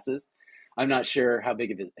ton of passes. I'm not sure how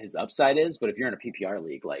big of his upside is, but if you're in a PPR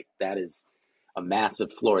league, like that is a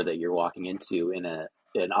massive floor that you're walking into in an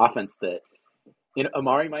offense that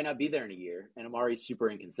Amari might not be there in a year, and Amari's super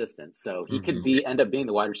inconsistent, so he could Mm-hmm. be end up being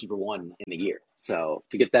the wide receiver one in a year. So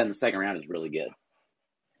to get that in the second round is really good.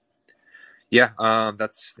 Yeah,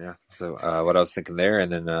 that's yeah. So what I was thinking there,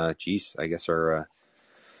 and then, geez, I guess our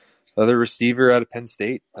other receiver out of Penn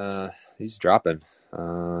State, he's dropping.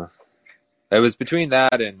 It was between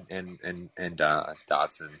that and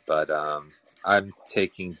Dotson, but I'm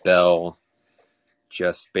taking Bell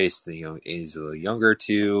just based, he's a little younger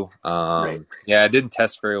too. Right. Yeah, it didn't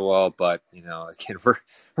test very well, but again, we're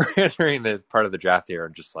entering the part of the draft here,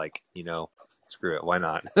 and just like screw it, why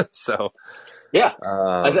not? So Yeah,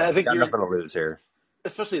 I think got you're, nothing to lose here.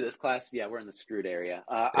 especially this class. Yeah, we're in the screwed area.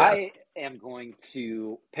 Yeah, I am going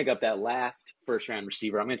to pick up that last first round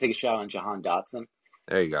receiver. I'm going to take a shot on Jahan Dotson.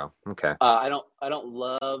 there you go. Okay. I don't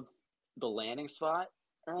love the landing spot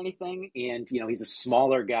or anything, and he's a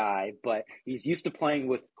smaller guy, but he's used to playing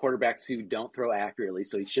with quarterbacks who don't throw accurately,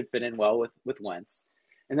 so he should fit in well with Wentz.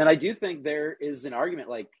 And then I do think there is an argument,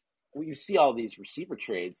 like when you see all these receiver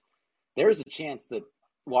trades, there is a chance that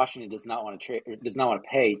Washington does not want to trade, does not want to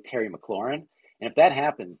pay Terry McLaurin, and if that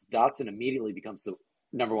happens, Dotson immediately becomes the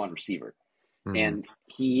number one receiver, Hmm. and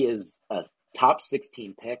he is a top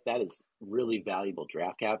 16 pick. That is really valuable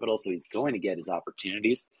draft capital, so he's going to get his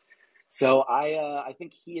opportunities. So I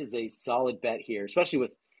think he is a solid bet here, especially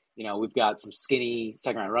with we've got some skinny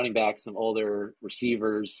second round running backs, some older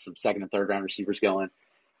receivers, some second and third round receivers going.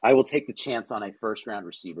 I will take the chance on a first round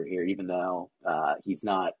receiver here, even though he's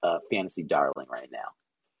not a fantasy darling right now.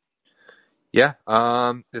 Yeah,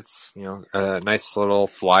 it's a nice little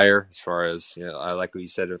flyer as far as I like what you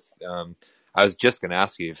said. If I was just going to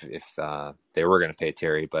ask you if they were going to pay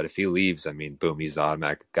Terry, but if he leaves, I mean, boom, he's the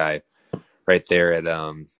automatic guy right there at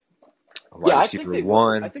wide Yeah, I think receiver they will.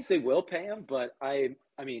 I one. think they will pay him, but I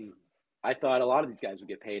mean, I thought a lot of these guys would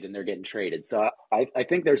get paid, and they're getting traded. So I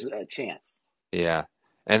think there's a chance. Yeah,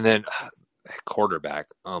 and then quarterback.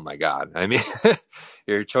 Oh my God! I mean,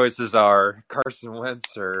 your choices are Carson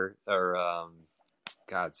Wentz or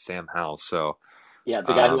God, Sam Howell. So Yeah,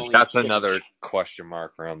 the guy who only eats that's chicken. another question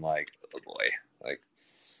mark where I'm like, oh boy, like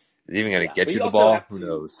is he even going to Yeah, get but you you the also ball? have Who to.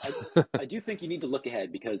 knows? I do think you need to look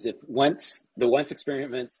ahead because if the Wentz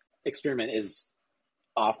experiment is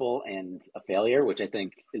awful and a failure, which I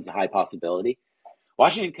think is a high possibility,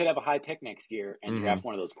 Washington could have a high pick next year and Hmm. draft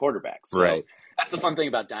one of those quarterbacks. So Right. that's the fun thing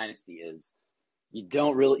about Dynasty is you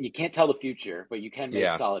can't tell the future, but you can make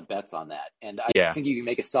Yeah. solid bets on that. And I Yeah. think you can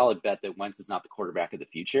make a solid bet that Wentz is not the quarterback of the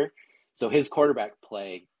future. So his quarterback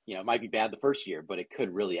play, might be bad the first year, but it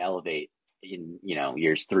could really elevate in,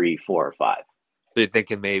 years 3, 4, or 5. So you're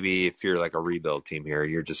thinking maybe if you're like a rebuild team here,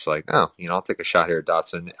 you're just like, oh, I'll take a shot here at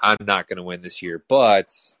Dotson. I'm not going to win this year, but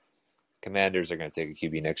Commanders are going to take a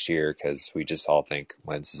QB next year because we just all think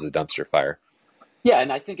Wentz is a dumpster fire. Yeah,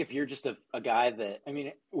 and I think if you're just a guy that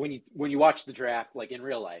when you watch the draft, like in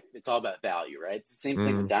real life, it's all about value, right? It's the same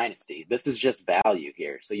thing with Mm, Dynasty. This is just value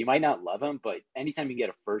here. So you might not love him, but anytime you get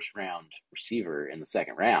a first round receiver in the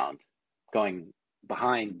second round, going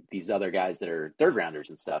behind these other guys that are third rounders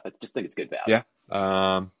and stuff, I just think it's good value.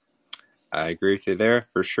 yeah. I agree with you there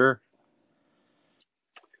for sure.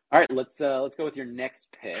 All right, let's go with your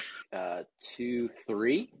next pick, 2,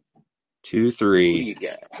 3. Two, Who do three, you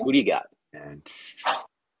get? Who do you got? and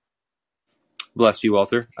bless you,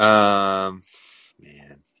 Walter. Man,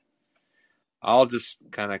 I'll just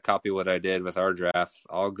kind of copy what I did with our draft.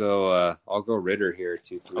 I'll go Ritter here,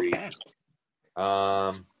 2, 3. Okay.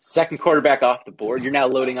 Um, Second quarterback off the board. You're now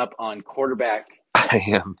loading up on quarterback I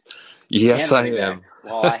am. Yes, and I running back. am.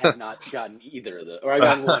 Well, I have not gotten either of the, or I've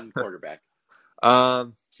gotten one quarterback.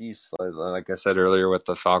 Geez, like I said earlier with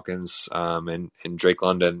the Falcons, and Drake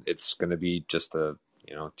London, it's going to be just a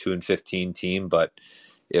 2-15 team. But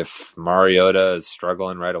if Mariota is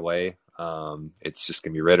struggling right away, it's just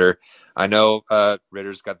going to be Ritter. I know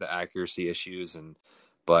Ritter's got the accuracy issues,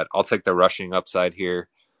 but I'll take the rushing upside here.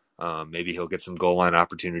 Maybe he'll get some goal line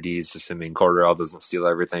opportunities, assuming Cordell doesn't steal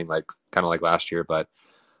everything, kind of like last year. But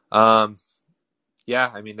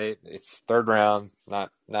yeah, I mean it's third round,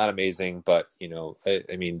 not amazing, but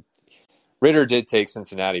I mean Ritter did take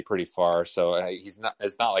Cincinnati pretty far, so he's not.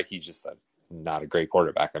 It's not like he's just a not a great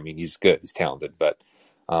quarterback. I mean, he's good, he's talented, but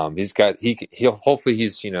he'll hopefully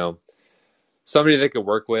he's somebody they could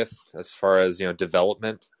work with as far as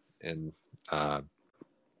development and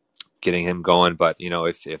getting him going. But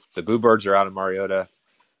if the Boo Birds are out of Mariota,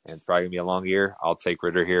 and it's probably gonna be a long year, I'll take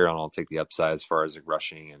Ritter here, and I'll take the upside as far as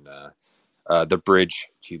rushing and the bridge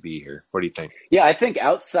QB here. What do you think? Yeah, I think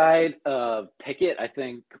outside of Pickett, I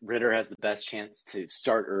think Ritter has the best chance to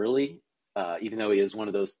start early, even though he is one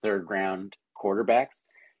of those third round quarterbacks.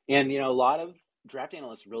 And a lot of draft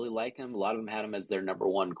analysts really liked him. A lot of them had him as their number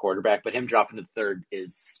one quarterback, but him dropping to the third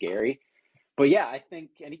is scary. But yeah, I think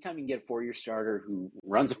anytime you can get a 4-year starter who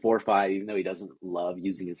runs a 4.5, even though he doesn't love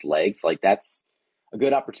using his legs, like that's a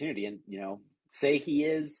good opportunity. And say he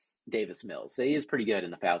is Davis Mills, say he is pretty good,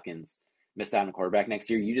 and the Falcons miss out on a quarterback next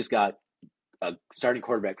year. You just got a starting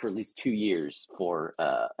quarterback for at least 2 years for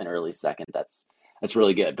an early second. That's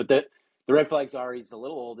really good. But the red flags are he's a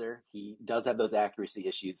little older. He does have those accuracy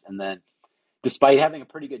issues, and then despite having a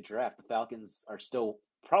pretty good draft, the Falcons are still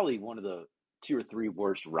probably one of the 2 or 3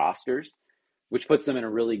 worst rosters, which puts them in a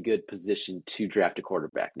really good position to draft a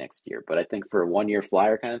quarterback next year. But I think for a 1-year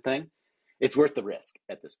flyer kind of thing, it's worth the risk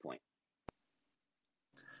at this point.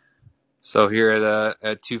 So here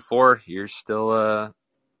at 2-4, you're still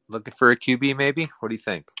looking for a QB, maybe? What do you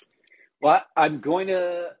think? Well, I am going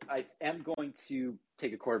to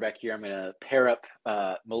take a quarterback here. I'm going to pair up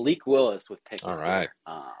Malik Willis with Pickett. All right.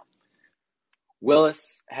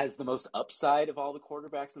 Willis has the most upside of all the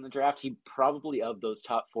quarterbacks in the draft. He probably, of those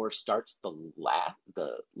top 4, starts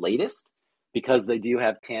the latest because they do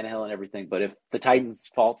have Tannehill and everything. But if the Titans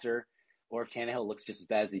falter or if Tannehill looks just as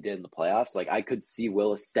bad as he did in the playoffs, like I could see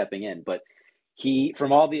Willis stepping in. But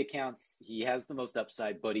from all the accounts, he has the most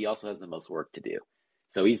upside, but he also has the most work to do.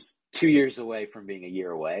 So he's 2 years away from being a year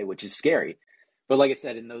away, which is scary. But like I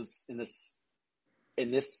said, in this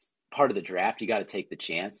part of the draft, you got to take the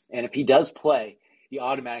chance. And if he does play, he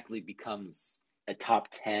automatically becomes a top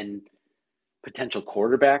 10 potential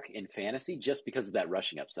quarterback in fantasy just because of that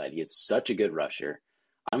rushing upside. He is such a good rusher.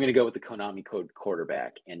 I'm going to go with the Konami code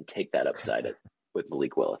quarterback and take that upside with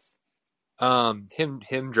Malik Willis.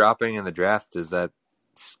 Him dropping in the draft, does that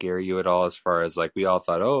scare you at all as far as like we all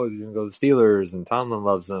thought, oh, he's going to go to the Steelers and Tomlin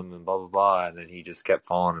loves him and blah, blah, blah. And then he just kept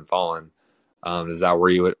falling and falling. Does that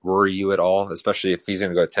worry you at all, especially if he's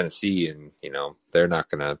going to go to Tennessee and, they're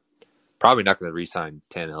probably not going to re-sign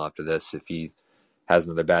Tannehill after this if he has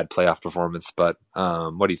another bad playoff performance. But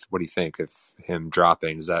what do you think of him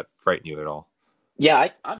dropping? Does that frighten you at all? Yeah,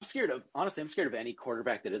 I'm scared of any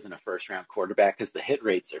quarterback that isn't a first-round quarterback because the hit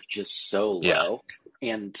rates are just so low.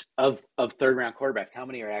 Yeah. And of third-round quarterbacks, how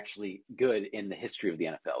many are actually good in the history of the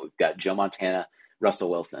NFL? We've got Joe Montana,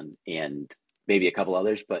 Russell Wilson, and maybe a couple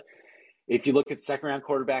others. But if you look at second-round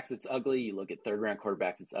quarterbacks, it's ugly. You look at third-round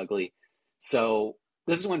quarterbacks, it's ugly. So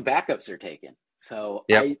this is when backups are taken. So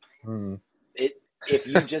yep. If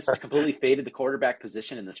you just completely faded the quarterback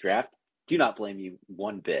position in this draft, do not blame you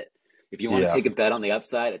one bit. If you want to take a bet on the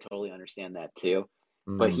upside, I totally understand that too.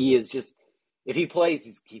 But he is just, if he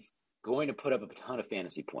plays, he's going to put up a ton of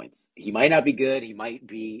fantasy points. He might not be good. He might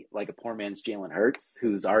be like a poor man's Jalen Hurts,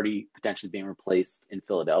 who's already potentially being replaced in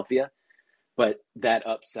Philadelphia. But that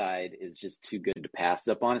upside is just too good to pass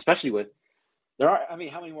up on, especially with how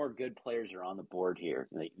many more good players are on the board here?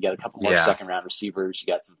 You got a couple more second-round receivers.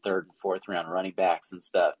 You got some third and fourth-round running backs and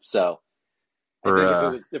stuff. So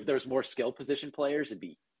I think if there was more skill position players, it'd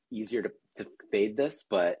be easier to fade this.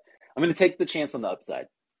 But I'm going to take the chance on the upside.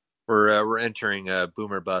 We're entering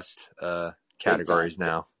boomer bust categories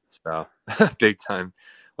now, so big time.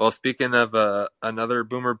 Well, speaking of another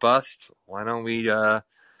boomer bust, why don't we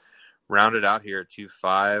round it out here at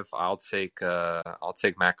 2.5? I'll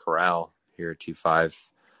take Matt Corral here at 2.5.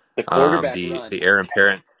 The quarterback run. The heir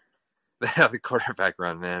apparent. The quarterback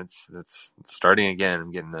run, man. It's starting again.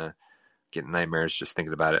 I'm getting nightmares just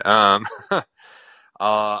thinking about it.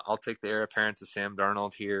 I'll take the heir apparent to Sam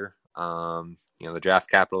Darnold here. The draft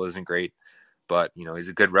capital isn't great, but he's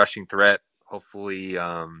a good rushing threat. Hopefully,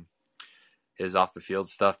 his off the field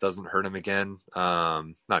stuff doesn't hurt him again.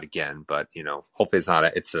 Not again, but hopefully it's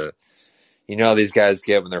not. These guys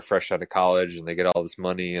get when they're fresh out of college and they get all this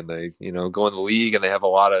money and they go in the league and they have a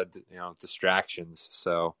lot of distractions.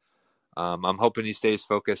 So I'm hoping he stays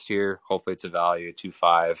focused here. Hopefully it's a value at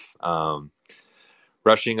 2.5.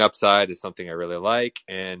 Rushing upside is something I really like,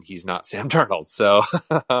 and he's not Sam Darnold. So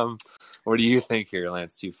what do you think here,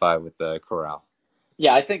 Lance? 2.5 with Corral?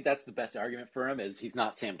 Yeah, I think that's the best argument for him is he's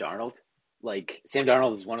not Sam Darnold. Like, Sam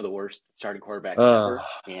Darnold is one of the worst starting quarterbacks ever.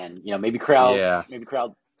 And, maybe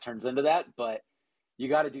Corral turns into that, but you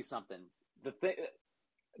got to do something.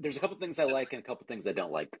 there's a couple things I like and a couple things I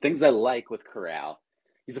don't like. The things I like with Corral,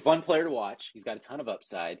 he's a fun player to watch. He's got a ton of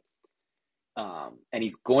upside. And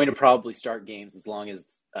he's going to probably start games as long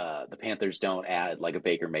as the Panthers don't add like a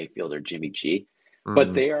Baker Mayfield or Jimmy G.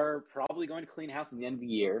 But they are probably going to clean house at the end of the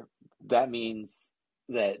year. That means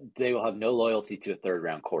that they will have no loyalty to a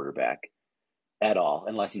third-round quarterback at all,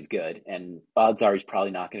 unless he's good. And odds are he's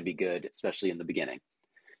probably not going to be good, especially in the beginning.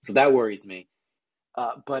 So that worries me.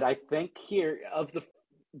 But I think here, of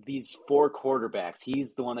these four quarterbacks,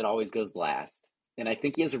 he's the one that always goes last. And I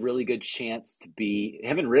think he has a really good chance to be –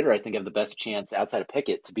 him and Ritter, I think, have the best chance outside of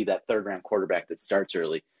Pickett to be that third-round quarterback that starts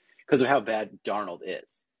early because of how bad Darnold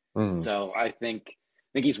is. So I think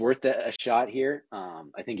he's worth a shot here.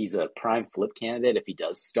 I think he's a prime flip candidate if he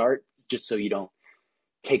does start, just so you don't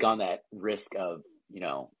take on that risk of,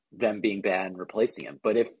 them being bad and replacing him.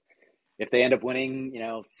 But if they end up winning,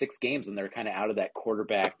 6 games and they're kind of out of that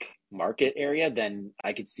quarterback market area, then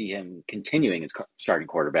I could see him continuing as starting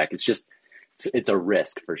quarterback. It's just – it's a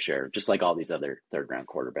risk for sure, just like all these other third-round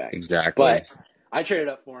quarterbacks. Exactly. But I traded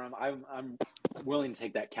up for him. I'm willing to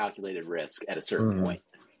take that calculated risk at a certain point.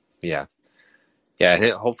 Yeah.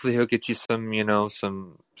 Hopefully he'll get you some,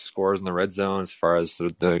 some scores in the red zone as far as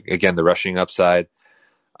the rushing upside.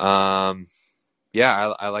 I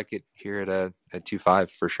like it here at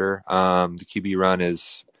 2.5 for sure. The QB run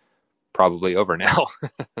is probably over now.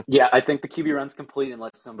 Yeah, I think the QB run's complete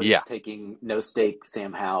unless somebody's taking no stake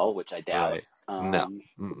Sam Howell, which I doubt. Right. No.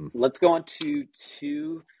 Let's go on to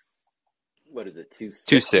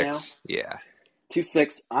 2.6 now? Yeah.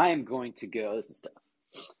 2.6. I am going to go. This is tough.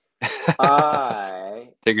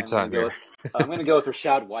 Take your time here. I'm going to go with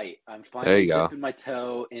Rachaad White. I'm finally dipping my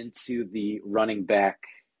toe into the running back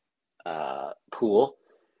pool.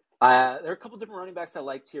 There are a couple different running backs I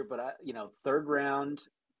liked here, but third round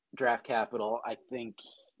draft capital. I think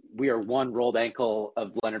we are one rolled ankle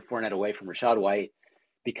of Leonard Fournette away from Rachaad White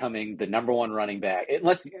becoming the number one running back,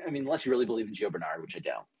 unless you really believe in Gio Bernard, which I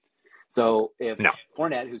don't. So if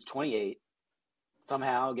Fournette, who's 28,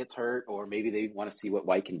 somehow gets hurt, or maybe they want to see what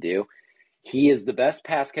White can do, he is the best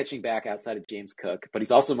pass-catching back outside of James Cook, but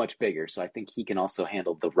he's also much bigger, so I think he can also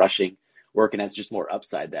handle the rushing work and has just more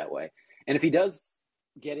upside that way. And if he does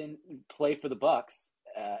get in play for the Bucs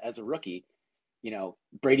as a rookie,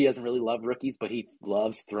 Brady doesn't really love rookies, but he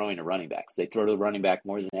loves throwing to running backs. They throw to the running back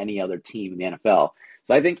more than any other team in the NFL.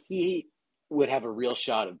 So I think he would have a real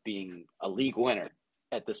shot of being a league winner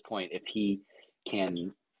at this point if he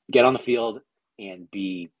can get on the field and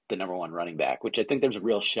be the number one running back, which I think there's a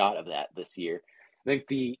real shot of that this year. I think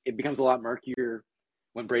it becomes a lot murkier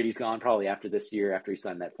when Brady's gone, probably after this year, after he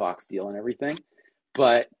signed that Fox deal and everything.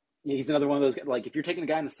 But he's another one of those, like, if you're taking a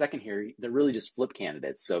guy in the second here, they're really just flip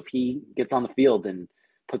candidates. So if he gets on the field and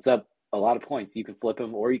puts up a lot of points, you can flip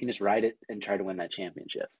him, or you can just ride it and try to win that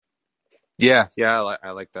championship. Yeah,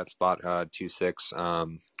 I like that spot.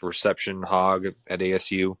 2.6, reception hog at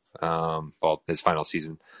ASU. His final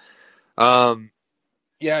season.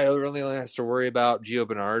 He really only has to worry about Gio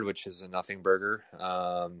Bernard, which is a nothing burger.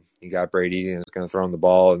 You got Brady, and is going to throw him the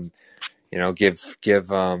ball and give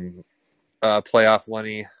playoff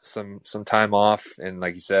Lenny some time off, and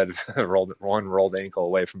like you said, rolled ankle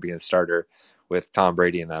away from being a starter with Tom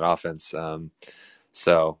Brady in that offense. Worry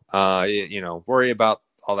about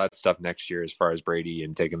all that stuff next year as far as Brady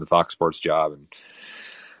and taking the Fox Sports job and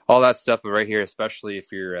all that stuff. But right here, especially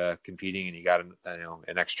if you're competing and you got an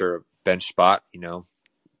extra bench spot,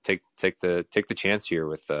 take the chance here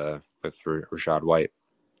with Rachaad White.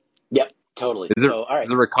 Yep, totally. All right.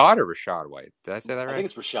 Is it Rashad or Rachaad White? Did I say that right? I think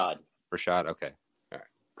it's Rashad. Rashad, okay. All right.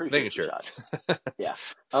 Pretty making sure. Yeah.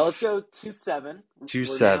 Let's go 2.7.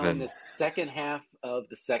 2.7. We're now in the second half of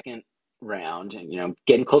the second round, and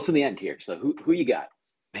getting close to the end here. So who you got?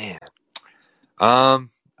 Man, I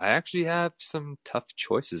actually have some tough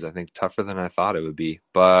choices. I think tougher than I thought it would be,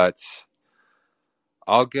 but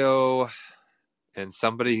I'll go. And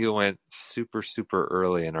somebody who went super, super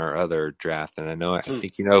early in our other draft, and I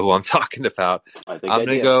think you know who I'm talking about. I'm going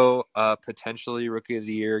to go potentially Rookie of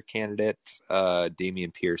the Year candidate,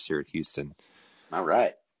 Dameon Pierce here at Houston. All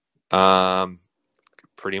right.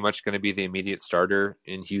 Pretty much going to be the immediate starter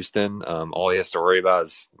in Houston. All he has to worry about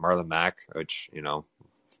is Marlon Mack, which,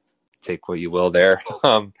 take what you will there.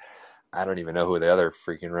 I don't even know who the other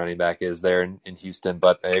freaking running back is there in Houston,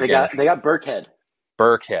 but they got Burkhead.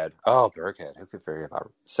 Burkhead. Oh, Burkhead. Who could forget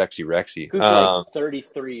about Sexy Rexy? Who's like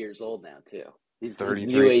 33 years old now, too. He's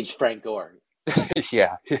new age Frank Gore.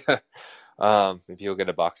 Yeah. Maybe he'll get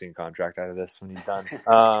a boxing contract out of this when he's done.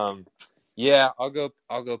 I'll go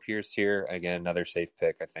Pierce here. Again, another safe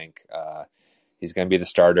pick, I think. He's going to be the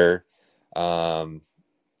starter.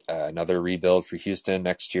 another rebuild for Houston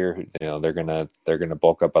next year. You know, they're gonna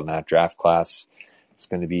bulk up on that draft class. It's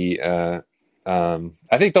going to be, I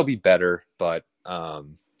think they'll be better, but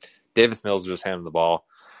Davis Mills just handling the ball,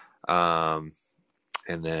 and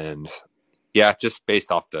then just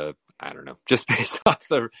based off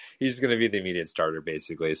he's going to be the immediate starter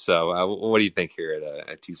basically. So, what do you think here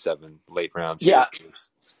at 2-7 late rounds?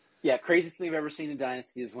 Yeah, craziest thing I've ever seen in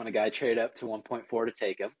Dynasty is when a guy traded up to 1.4 to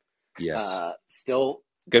take him. Yes, still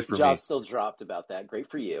good for me. Still dropped about that. Great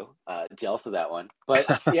for you. Jealous of that one. But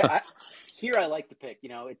I like the pick. You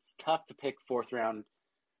know, it's tough to pick 4th round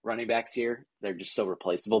running backs here. They're just so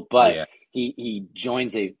replaceable. But he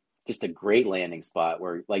joins just a great landing spot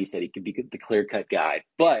where, like you said, he could be the clear cut guy.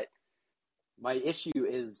 But my issue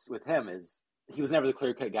is with him is he was never the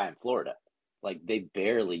clear cut guy in Florida. Like, they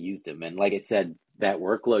barely used him, and like I said, that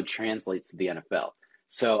workload translates to the NFL.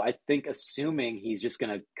 So I think assuming he's just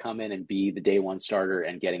going to come in and be the day one starter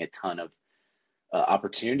and getting a ton of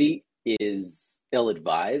opportunity is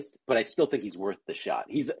ill-advised, but I still think he's worth the shot.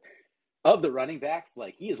 He's of the running backs,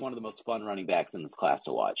 like, he is one of the most fun running backs in this class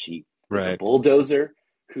to watch. He is a bulldozer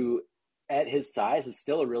who, at his size, is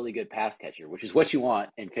still a really good pass catcher, which is what you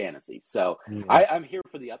want in fantasy. So I'm here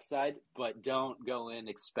for the upside, but don't go in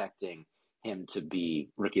expecting him to be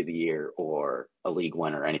rookie of the year or a league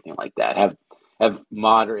winner or anything like that. Have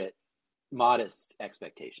modest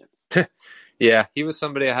expectations. Yeah, he was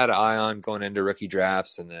somebody I had an eye on going into rookie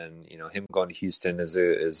drafts, and then, you know, him going to Houston is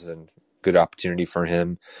a good opportunity for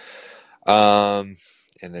him.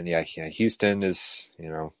 And then Houston is, you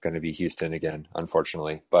know, going to be Houston again,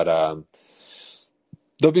 unfortunately. But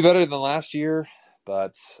they'll be better than last year.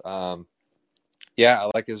 But I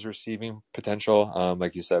like his receiving potential.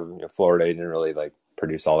 Like you said, you know, Florida didn't really like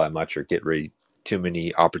produce all that much or get really too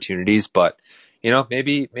many opportunities. But, you know,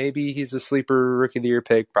 maybe he's a sleeper rookie of the year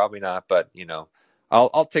pick. Probably not. But, you know,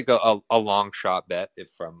 I'll take a long shot bet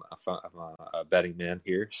if I'm a betting man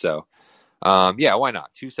here. So, why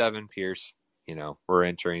not? 2-7 Pierce. You know, we're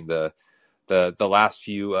entering the last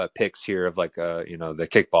few picks here of like you know, the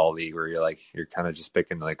kickball league where you're kind of just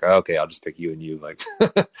picking like, oh, okay, I'll just pick you and you, like.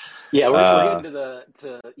 we're getting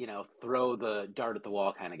to you know, throw the dart at the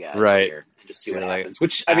wall kind of guys here and just see what happens.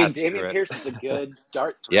 Which, I mean, Dameon Pierce is a good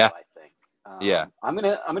dart throw. I think. I'm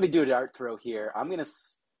gonna do a dart throw here. I'm gonna,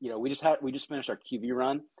 you know, we just finished our QB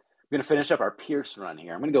run. I'm gonna finish up our Pierce run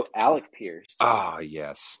here. I'm gonna go Alec Pierce. Oh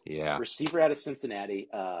yes, yeah. Receiver out of Cincinnati.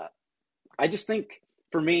 I just think,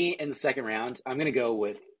 for me, in the second round, I'm going to go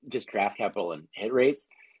with just draft capital and hit rates.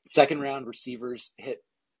 Second round receivers hit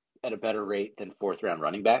at a better rate than 4th round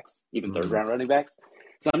running backs, even 3rd round running backs.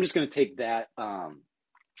 So I'm just going to take that.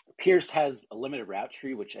 Pierce has a limited route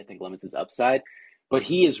tree, which I think limits his upside, but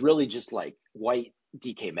he is really just like white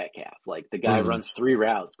DK Metcalf. Like, the guy runs 3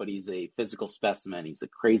 routes, but he's a physical specimen. He's a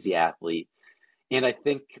crazy athlete. And I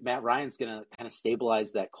think Matt Ryan's going to kind of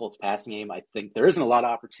stabilize that Colts passing game. I think there isn't a lot of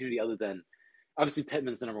opportunity other than, obviously,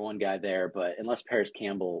 Pittman's the number 1 guy there, but unless Paris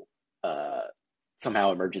Campbell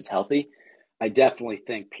somehow emerges healthy, I definitely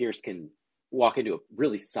think Pierce can walk into a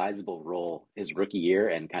really sizable role his rookie year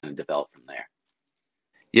and kind of develop from there.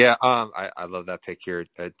 Yeah, I love that pick here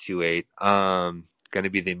at 2-8. Going to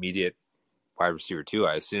be the immediate wide receiver too,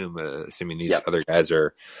 I assume, assuming these other guys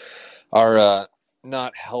are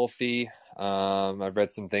not healthy. I've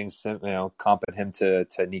read some things, you know, comping him to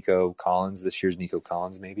Nico Collins, this year's Nico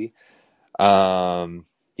Collins, maybe. I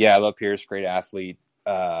love Pierce, great athlete.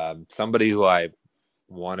 Somebody who I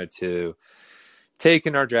wanted to take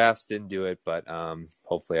in our drafts, didn't do it, but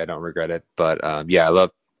hopefully I don't regret it. But I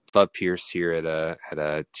love Pierce here at a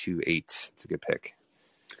 2-8. It's a good pick.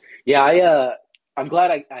 Yeah, I'm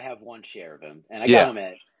glad I have one share of him, and I got him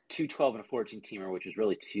at 2-12 and a 14 teamer, which is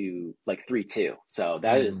really 3-2. So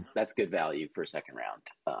that's good value for a second round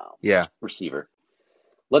receiver.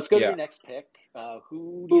 Let's go to your next pick.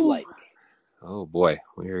 Who do you like? Oh boy,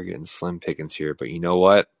 we are getting slim pickings here, but you know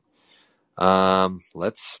what?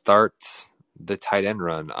 Let's start the tight end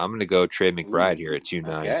run. I'm going to go Trey McBride here at 2-9.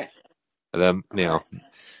 Okay. Then, you know,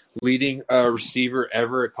 leading receiver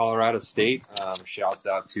ever at Colorado State. Shouts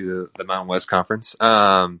out to the Mountain West Conference.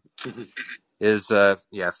 Is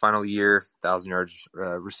final year, 1,000 yards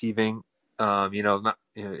receiving.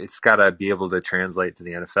 It's got to be able to translate to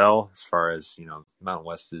the NFL as far as, you know, Mountain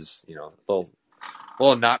West is, you know, a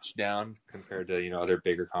little notch down compared to, you know, other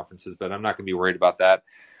bigger conferences, but I'm not going to be worried about that.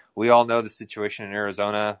 We all know the situation in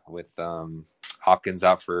Arizona with Hopkins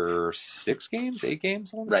out for 8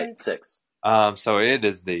 games. Right, 6. So it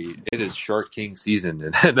is short king season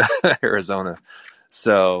in Arizona.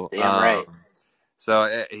 So damn right.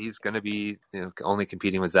 So he's going to be, you know, only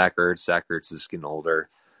competing with Zach Ertz. Zach Ertz is getting older.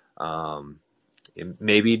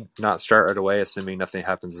 maybe not start right away, assuming nothing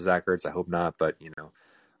happens to Zach Ertz. I hope not, but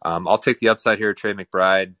I'll take the upside here. Trey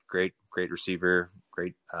McBride, great receiver,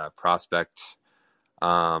 great prospect.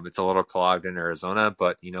 It's a little clogged in Arizona,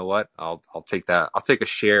 but you know what? I'll take that. I'll take a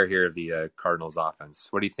share here of the Cardinals offense.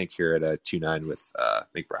 What do you think here at a 2-9 with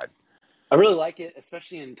McBride? I really like it,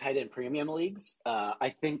 especially in tight end premium leagues.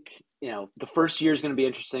 I think, the first year is going to be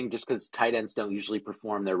interesting just because tight ends don't usually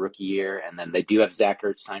perform their rookie year. And then they do have Zach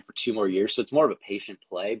Ertz signed for 2 more years. So it's more of a patient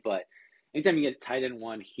play. But anytime you get tight end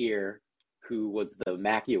one here, who was the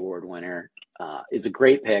Mackey Award winner, is a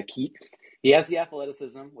great pick. He has the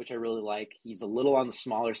athleticism, which I really like. He's a little on the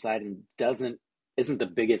smaller side and isn't the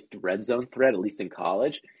biggest red zone threat, at least in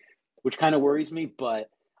college, which kind of worries me. But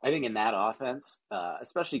I think in that offense,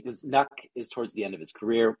 especially because Nuck is towards the end of his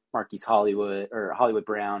career, Marquise Hollywood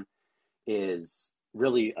Brown is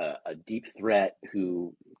really a deep threat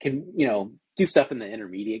who can, do stuff in the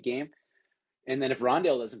intermediate game. And then if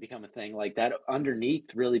Rondale doesn't become a thing, like that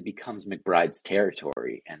underneath really becomes McBride's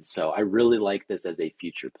territory. And so I really like this as a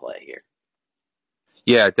future play here.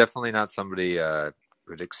 Yeah, definitely not somebody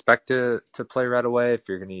would expect to play right away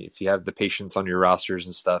if you have the patience on your rosters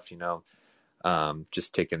and stuff,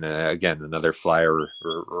 just taking another flyer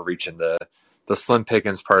or reaching the slim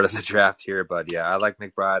pickings part of the draft here. But yeah, I like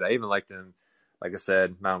McBride. I even liked him, like I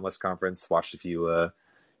said, Mountain West Conference, watched a few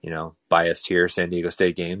biased here San Diego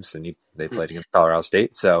State games, and they played against Colorado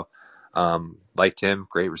State. So liked him,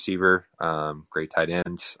 great receiver, great tight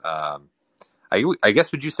end. I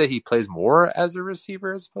guess, would you say he plays more as a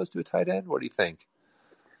receiver as opposed to a tight end? What do you think?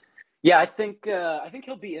 Yeah, I think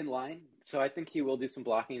he'll be in line. So I think he will do some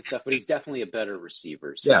blocking and stuff, but he's definitely a better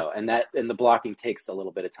receiver. So and the blocking takes a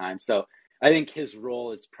little bit of time. So I think his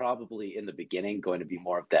role is probably in the beginning going to be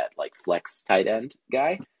more of that like flex tight end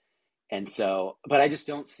guy. And so, but I just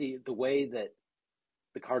don't see the way that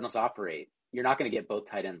the Cardinals operate. You're not going to get both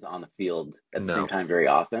tight ends on the field at the same time very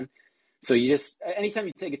often. So anytime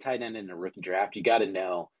you take a tight end in a rookie draft, you got to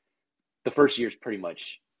know the first year's pretty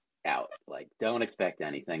much out. Like, don't expect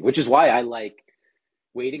anything, which is why I like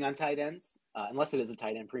waiting on tight ends, unless it is a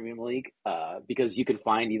tight end premium league, because you can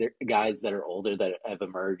find either guys that are older that have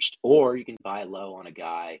emerged, or you can buy low on a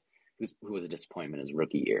guy who was a disappointment his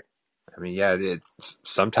rookie year. I mean, yeah,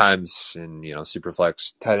 sometimes in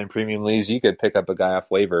Superflex tight end premium leagues, you could pick up a guy off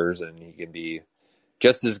waivers and he can be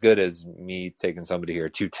just as good as me taking somebody here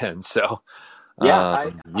at 210. So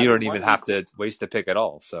you don't even have to waste a pick at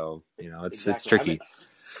all. So it's tricky.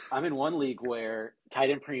 I'm in one league where tight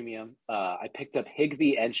end premium, I picked up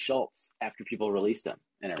Higbee and Schultz after people released them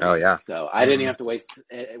and everything. Oh yeah. So I didn't even have to waste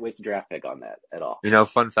a draft pick on that at all.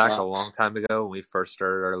 Fun fact: a long time ago when we first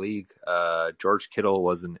started our league, George Kittle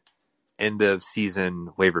was an end of season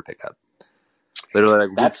waiver pickup. Literally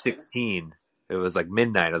like week 16. It was like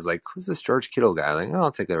midnight. I was like, "Who's this George Kittle guy?" Like, "Oh,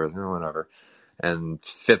 I'll take everything, whatever." And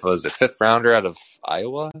fifth rounder out of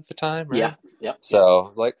Iowa at the time, right? Yeah, yep. So I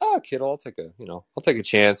was like, "Oh, Kittle, I'll take a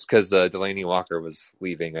chance," because Delaney Walker was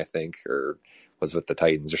leaving, I think, or was with the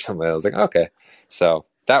Titans or something. I was like, "Okay," so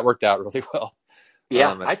that worked out really well.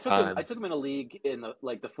 Yeah, I took him in a league in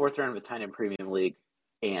the fourth round of a tight end premium league,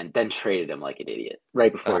 and then traded him like an idiot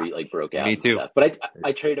right before he broke out. Me too. Stuff. But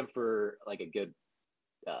I traded him for like a good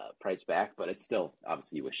price back, but I still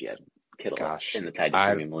obviously wish you had Kittle in the tight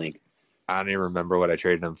end premium league. I don't even remember what I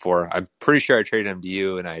traded him for. I'm pretty sure I traded him to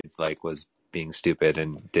you, and I was being stupid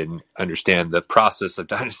and didn't understand the process of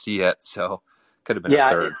Dynasty yet. So could have been a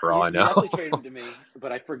third for all I know. You definitely traded him to me,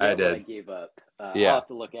 but I forget what I gave up. I'll have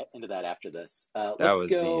to look into that after this. Let's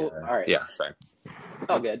go. All right. Yeah, sorry.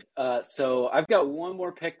 All good. So I've got one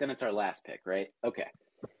more pick, then it's our last pick, right? Okay.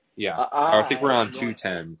 Yeah. I think we're on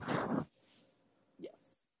 210. Yes.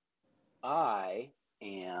 I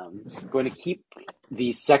am going to keep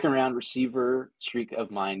the second round receiver streak of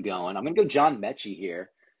mine going. I'm going to go John Mechie here,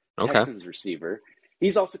 Texans receiver.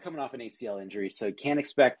 He's also coming off an ACL injury, so you can't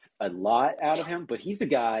expect a lot out of him, but he's a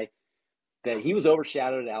guy that he was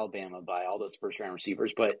overshadowed at Alabama by all those first round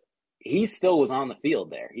receivers, but he still was on the field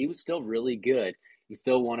there. He was still really good. He's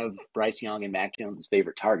still one of Bryce Young and Mac Jones'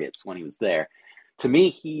 favorite targets when he was there. To me,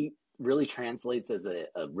 he really translates as a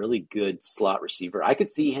really good slot receiver. I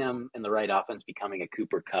could see him in the right offense becoming a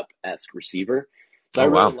Cooper Kupp-esque receiver. So I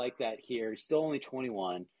really like that here. He's still only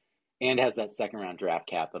 21 and has that second round draft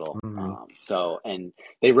capital. And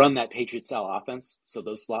they run that Patriot style offense. So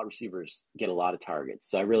those slot receivers get a lot of targets.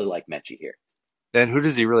 So I really like Mechie here. Then who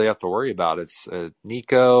does he really have to worry about? It's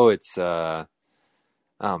Nico. It's Brandon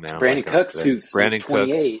Cooks, who's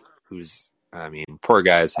 28. Who's I mean, poor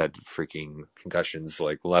guy's had freaking concussions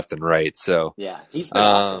like left and right. So, Yeah, he's been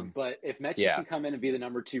awesome. But if Mechie yeah. can come in and be the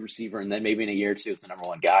number 2 receiver, and then maybe in a year or two it's the number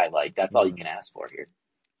 1 guy, like that's all you can ask for here.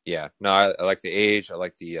 Yeah, no, I like the age. I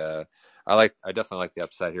like the, I definitely like the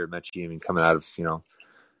upside here at Mechie. I mean, coming out of,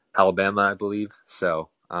 Alabama, I believe. So,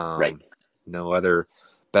 Right. no other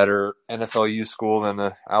better NFLU school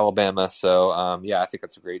than Alabama. So, yeah, I think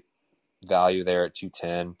that's a great value there at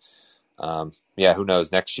 210. Yeah, who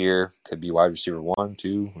knows? Next year could be wide receiver 1,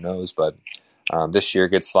 2, who knows? But this year,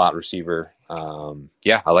 good slot receiver.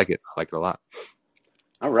 Yeah, I like it. I like it a lot.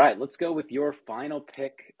 All right, let's go with your final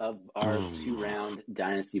pick of our 2-round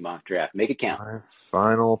Dynasty mock draft. Make it count. My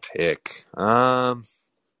final pick. I'll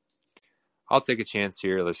take a chance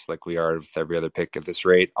here, just like we are with every other pick at this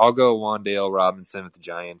rate. I'll go Wan'Dale Robinson with the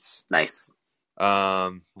Giants. Nice.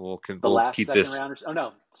 We'll last keep second this. rounders. Oh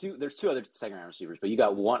no, there's 2 other second round receivers, but you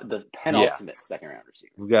got the penultimate second round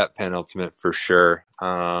receiver. We got penultimate for sure.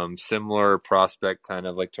 Similar prospect, kind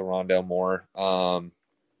of like to Rondale Moore.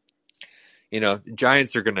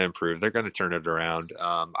 Giants are going to improve. They're going to turn it around.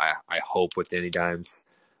 I hope with Danny Dimes,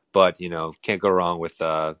 but can't go wrong with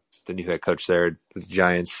the new head coach there, the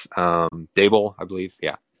Giants. Dable, I believe.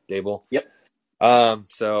 Yeah, Dable. Yep.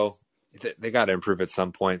 So they got to improve at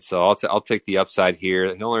some point. So I'll take the upside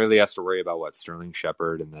here. He only really has to worry about Sterling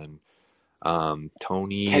Shepard, and then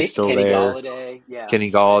Tony is still Kenny there. Galladay, yeah.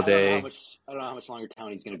 Kenny Galladay. I don't know how much longer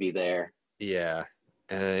Tony's going to be there. Yeah.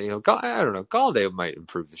 I don't know. Galladay might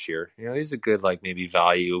improve this year. He's a good, maybe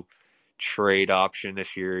value trade option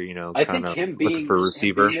this year. I think him being for a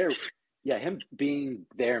receiver. Him being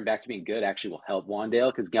there and back to being good actually will help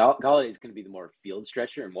Wan'Dale because Galladay is going to be the more field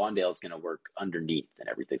stretcher, and Wan'Dale is going to work underneath and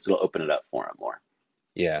everything, so it'll open it up for him more.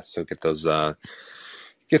 Yeah, so get those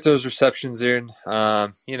receptions in.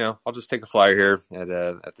 I'll just take a flyer here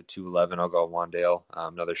at the 211. I'll go Wan'Dale,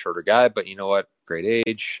 another shorter guy, but you know what? Great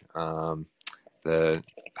age. The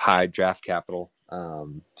high draft capital.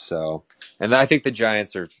 And I think the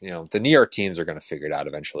Giants are, the New York teams are going to figure it out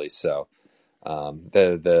eventually. So,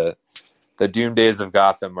 the doom days of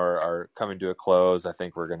Gotham are coming to a close. I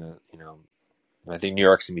think we're going to, I think New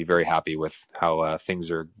York's going to be very happy with how things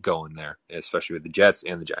are going there, especially with the Jets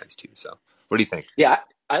and the Giants too. So what do you think? Yeah,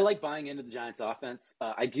 I like buying into the Giants offense.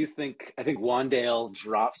 I think Wan'Dale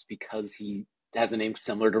drops because he has a name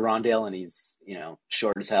similar to Rondale and he's,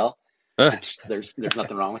 short as hell. There's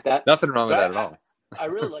nothing wrong with that. Nothing wrong with that at all. I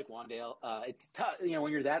really like Wan'Dale. It's tough.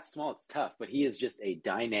 When you're that small, it's tough, but he is just a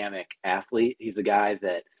dynamic athlete. He's a guy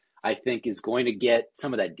that I think is going to get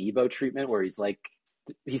some of that Debo treatment where he's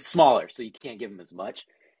smaller, so you can't give him as much,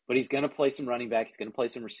 but he's going to play some running back. He's going to play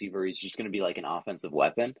some receiver. He's just going to be like an offensive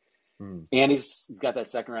weapon. And he's got that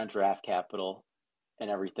second round draft capital and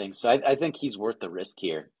everything. So I think he's worth the risk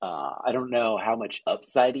here. I don't know how much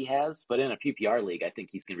upside he has, but in a PPR league, I think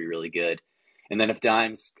he's going to be really good. And then if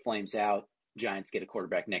Dimes flames out, Giants get a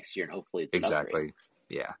quarterback next year, and hopefully it's exactly.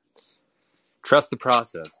 Yeah. Trust the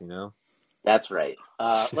process, That's right.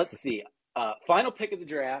 Let's see. Final pick of the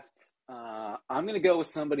draft. I'm going to go with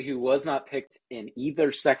somebody who was not picked in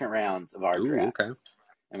either second rounds of our draft. Okay.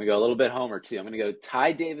 I'm going to go a little bit homer, too. I'm going to go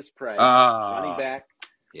Ty Davis-Price, running back.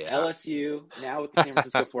 Yeah. LSU, now with the San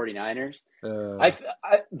Francisco 49ers.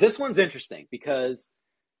 This one's interesting because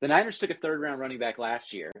the Niners took a third-round running back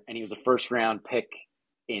last year, and he was a first-round pick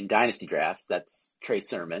in Dynasty drafts. That's Trey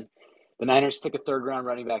Sermon. The Niners took a third-round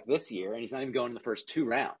running back this year, and he's not even going in the first 2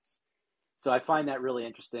 rounds. So I find that really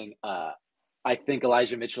interesting. I think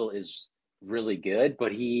Elijah Mitchell is really good,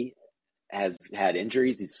 but he has had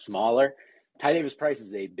injuries. He's smaller. Ty Davis-Price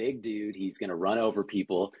is a big dude. He's going to run over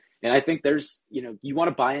people. And I think there's, you want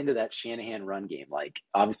to buy into that Shanahan run game.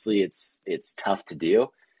 Obviously it's tough to do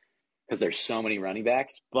because there's so many running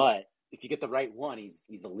backs, but if you get the right one,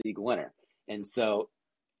 he's a league winner. And so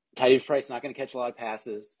Ty Davis-Price not going to catch a lot of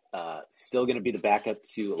passes, still going to be the backup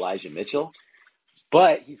to Elijah Mitchell,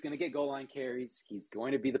 but he's going to get goal line carries. He's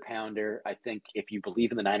going to be the pounder. I think if you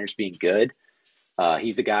believe in the Niners being good,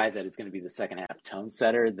 he's a guy that is going to be the second half tone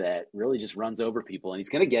setter that really just runs over people, and he's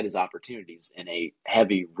going to get his opportunities in a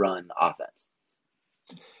heavy run offense.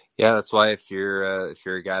 Yeah, that's why if you're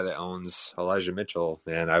a guy that owns Elijah Mitchell,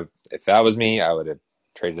 man, if that was me, I would have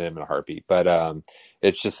traded him in a heartbeat. But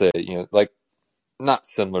it's just not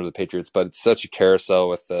similar to the Patriots, but it's such a carousel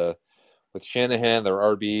with Shanahan, their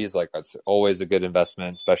RBs. That's always a good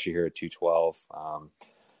investment, especially here at 212.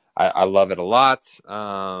 I love it a lot.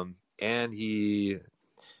 And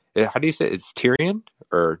how do you say it? It's Tyrion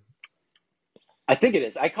or? I think it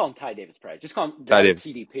is. I call him Ty Davis-Price. Just call him Ty Davis.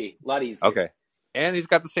 TDP. A lot easier. Okay. And he's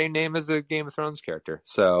got the same name as a Game of Thrones character.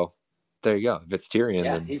 So there you go. If it's Tyrion,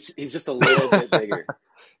 yeah, then... he's just a little bit bigger.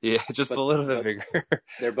 Yeah, just a little bit bigger.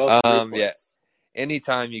 They're both ruthless. Yeah.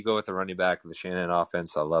 Anytime you go with the running back of the Shanahan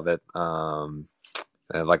offense, I love it. And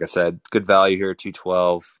like I said, good value here,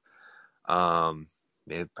 212.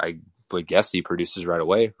 I would guess he produces right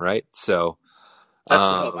away, right? So that's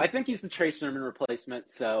the hope. I think he's the Trey Sermon replacement,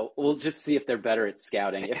 so we'll just see if they're better at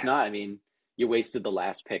scouting. If not, I mean, you wasted the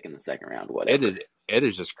last pick in the second round, whatever. It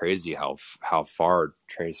is just crazy how far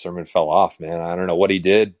Trey Sermon fell off, man. I don't know what he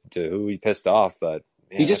did to who he pissed off, but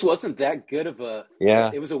man, he just wasn't that good of a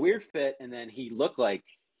yeah. It was a weird fit, and then he looked like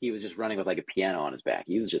he was just running with like a piano on his back.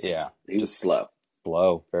 He was just he was slow.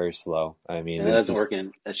 Slow, very slow. I mean, and it doesn't work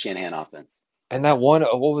in a Shanahan offense. And that one,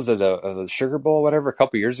 what was it, a Sugar Bowl, whatever, a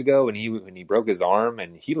couple years ago, when he broke his arm,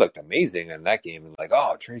 and he looked amazing in that game. And like,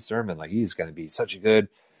 oh, Trey Sermon, like he's going to be such a good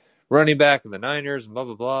running back in the Niners, and blah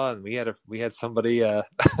blah blah. And we had somebody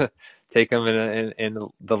take him in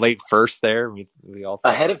the late first there. We all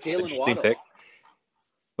thought ahead of Jalen Waddle. Pick.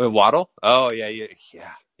 With Waddle? Oh yeah.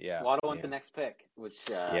 Waddle went the next pick, which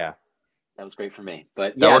that was great for me.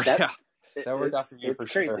 But that worked out for you. It's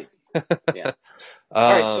crazy. Sure. Yeah.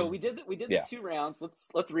 All right, so we did the 2 rounds.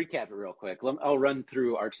 Let's recap it real quick. I'll run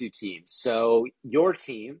through our 2 teams. So your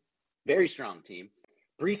team, very strong team: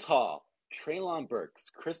 Breece Hall, Treylon Burks,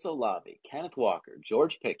 Chris Olave, Kenneth Walker,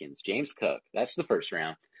 George Pickens, James Cook. That's the first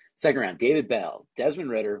round. Second round: David Bell, Desmond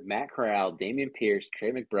Ridder, Matt Corral, Dameon Pierce,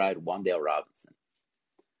 Trey McBride, Wan'Dale Robinson.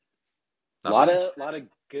 A lot of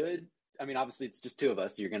good. I mean, obviously, it's just 2 of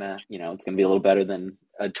us. You're gonna, it's gonna be a little better than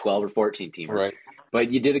a 12 or 14 team, right?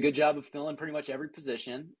 But you did a good job of filling pretty much every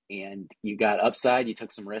position, and you got upside. You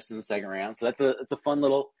took some risks in the second round, so it's a fun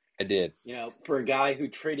little. I did. For a guy who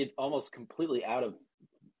traded almost completely out of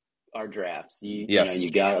our drafts, you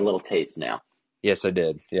got a little taste now. Yes, I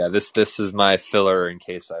did. Yeah, this is my filler in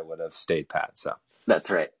case I would have stayed pat. So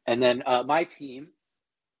that's right. And then my team: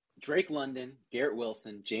 Drake London, Garrett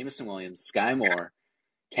Wilson, Jamison Williams, Sky Moore,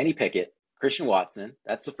 Kenny Pickett, Christian Watson.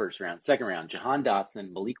 That's the first round. Second round: Jahan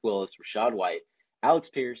Dotson, Malik Willis, Rashad White, Alex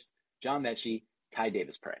Pierce, John Mechie, Ty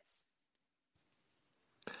Davis-Price.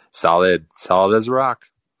 Solid as a rock.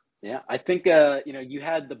 Yeah, I think you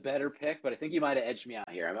had the better pick, but I think you might have edged me out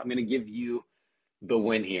here. I'm going to give you the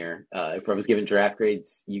win here. If I was given draft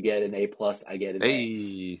grades, you get an A+, I get an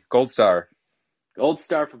A. Gold star. Gold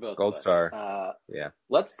star for both Gold of us. Star. Yeah.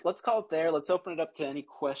 Let's call it there. Let's open it up to any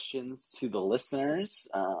questions to the listeners,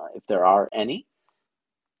 if there are any.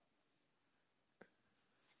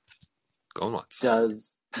 Going once.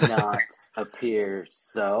 Does not appear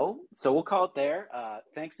so. So we'll call it there.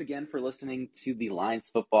 Thanks again for listening to the Lions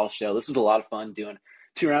Football Show. This was a lot of fun doing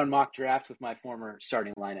 2-round mock draft with my former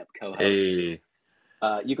starting lineup co-host. Hey.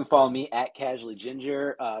 You can follow me at Casually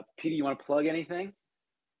Ginger. Peter, you want to plug anything?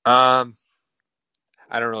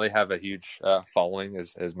 I don't really have a huge following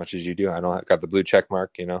as much as you do. I don't got the blue check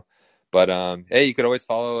mark, But hey, you could always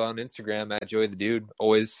follow on Instagram at Joey the Dude.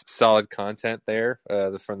 Always solid content there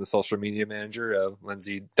from the social media manager,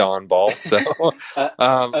 Lindsay Dawn Ball. So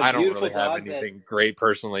I don't really have anything great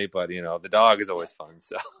personally, but the dog is always fun.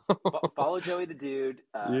 So follow Joey the Dude.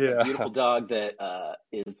 A beautiful dog that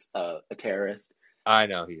is a terrorist. I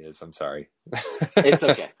know he is. I'm sorry. It's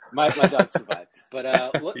okay. My dog survived. But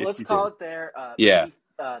let's call it there. Maybe,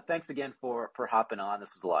 thanks again for hopping on.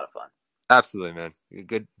 This was a lot of fun. Absolutely, man.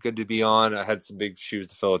 Good to be on. I had some big shoes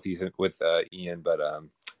to fill with Ian, but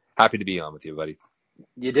happy to be on with you, buddy.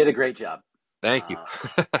 You did a great job. Thank you.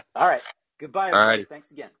 All right. Goodbye, everybody. All right.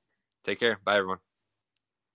 Thanks again. Take care. Bye, everyone.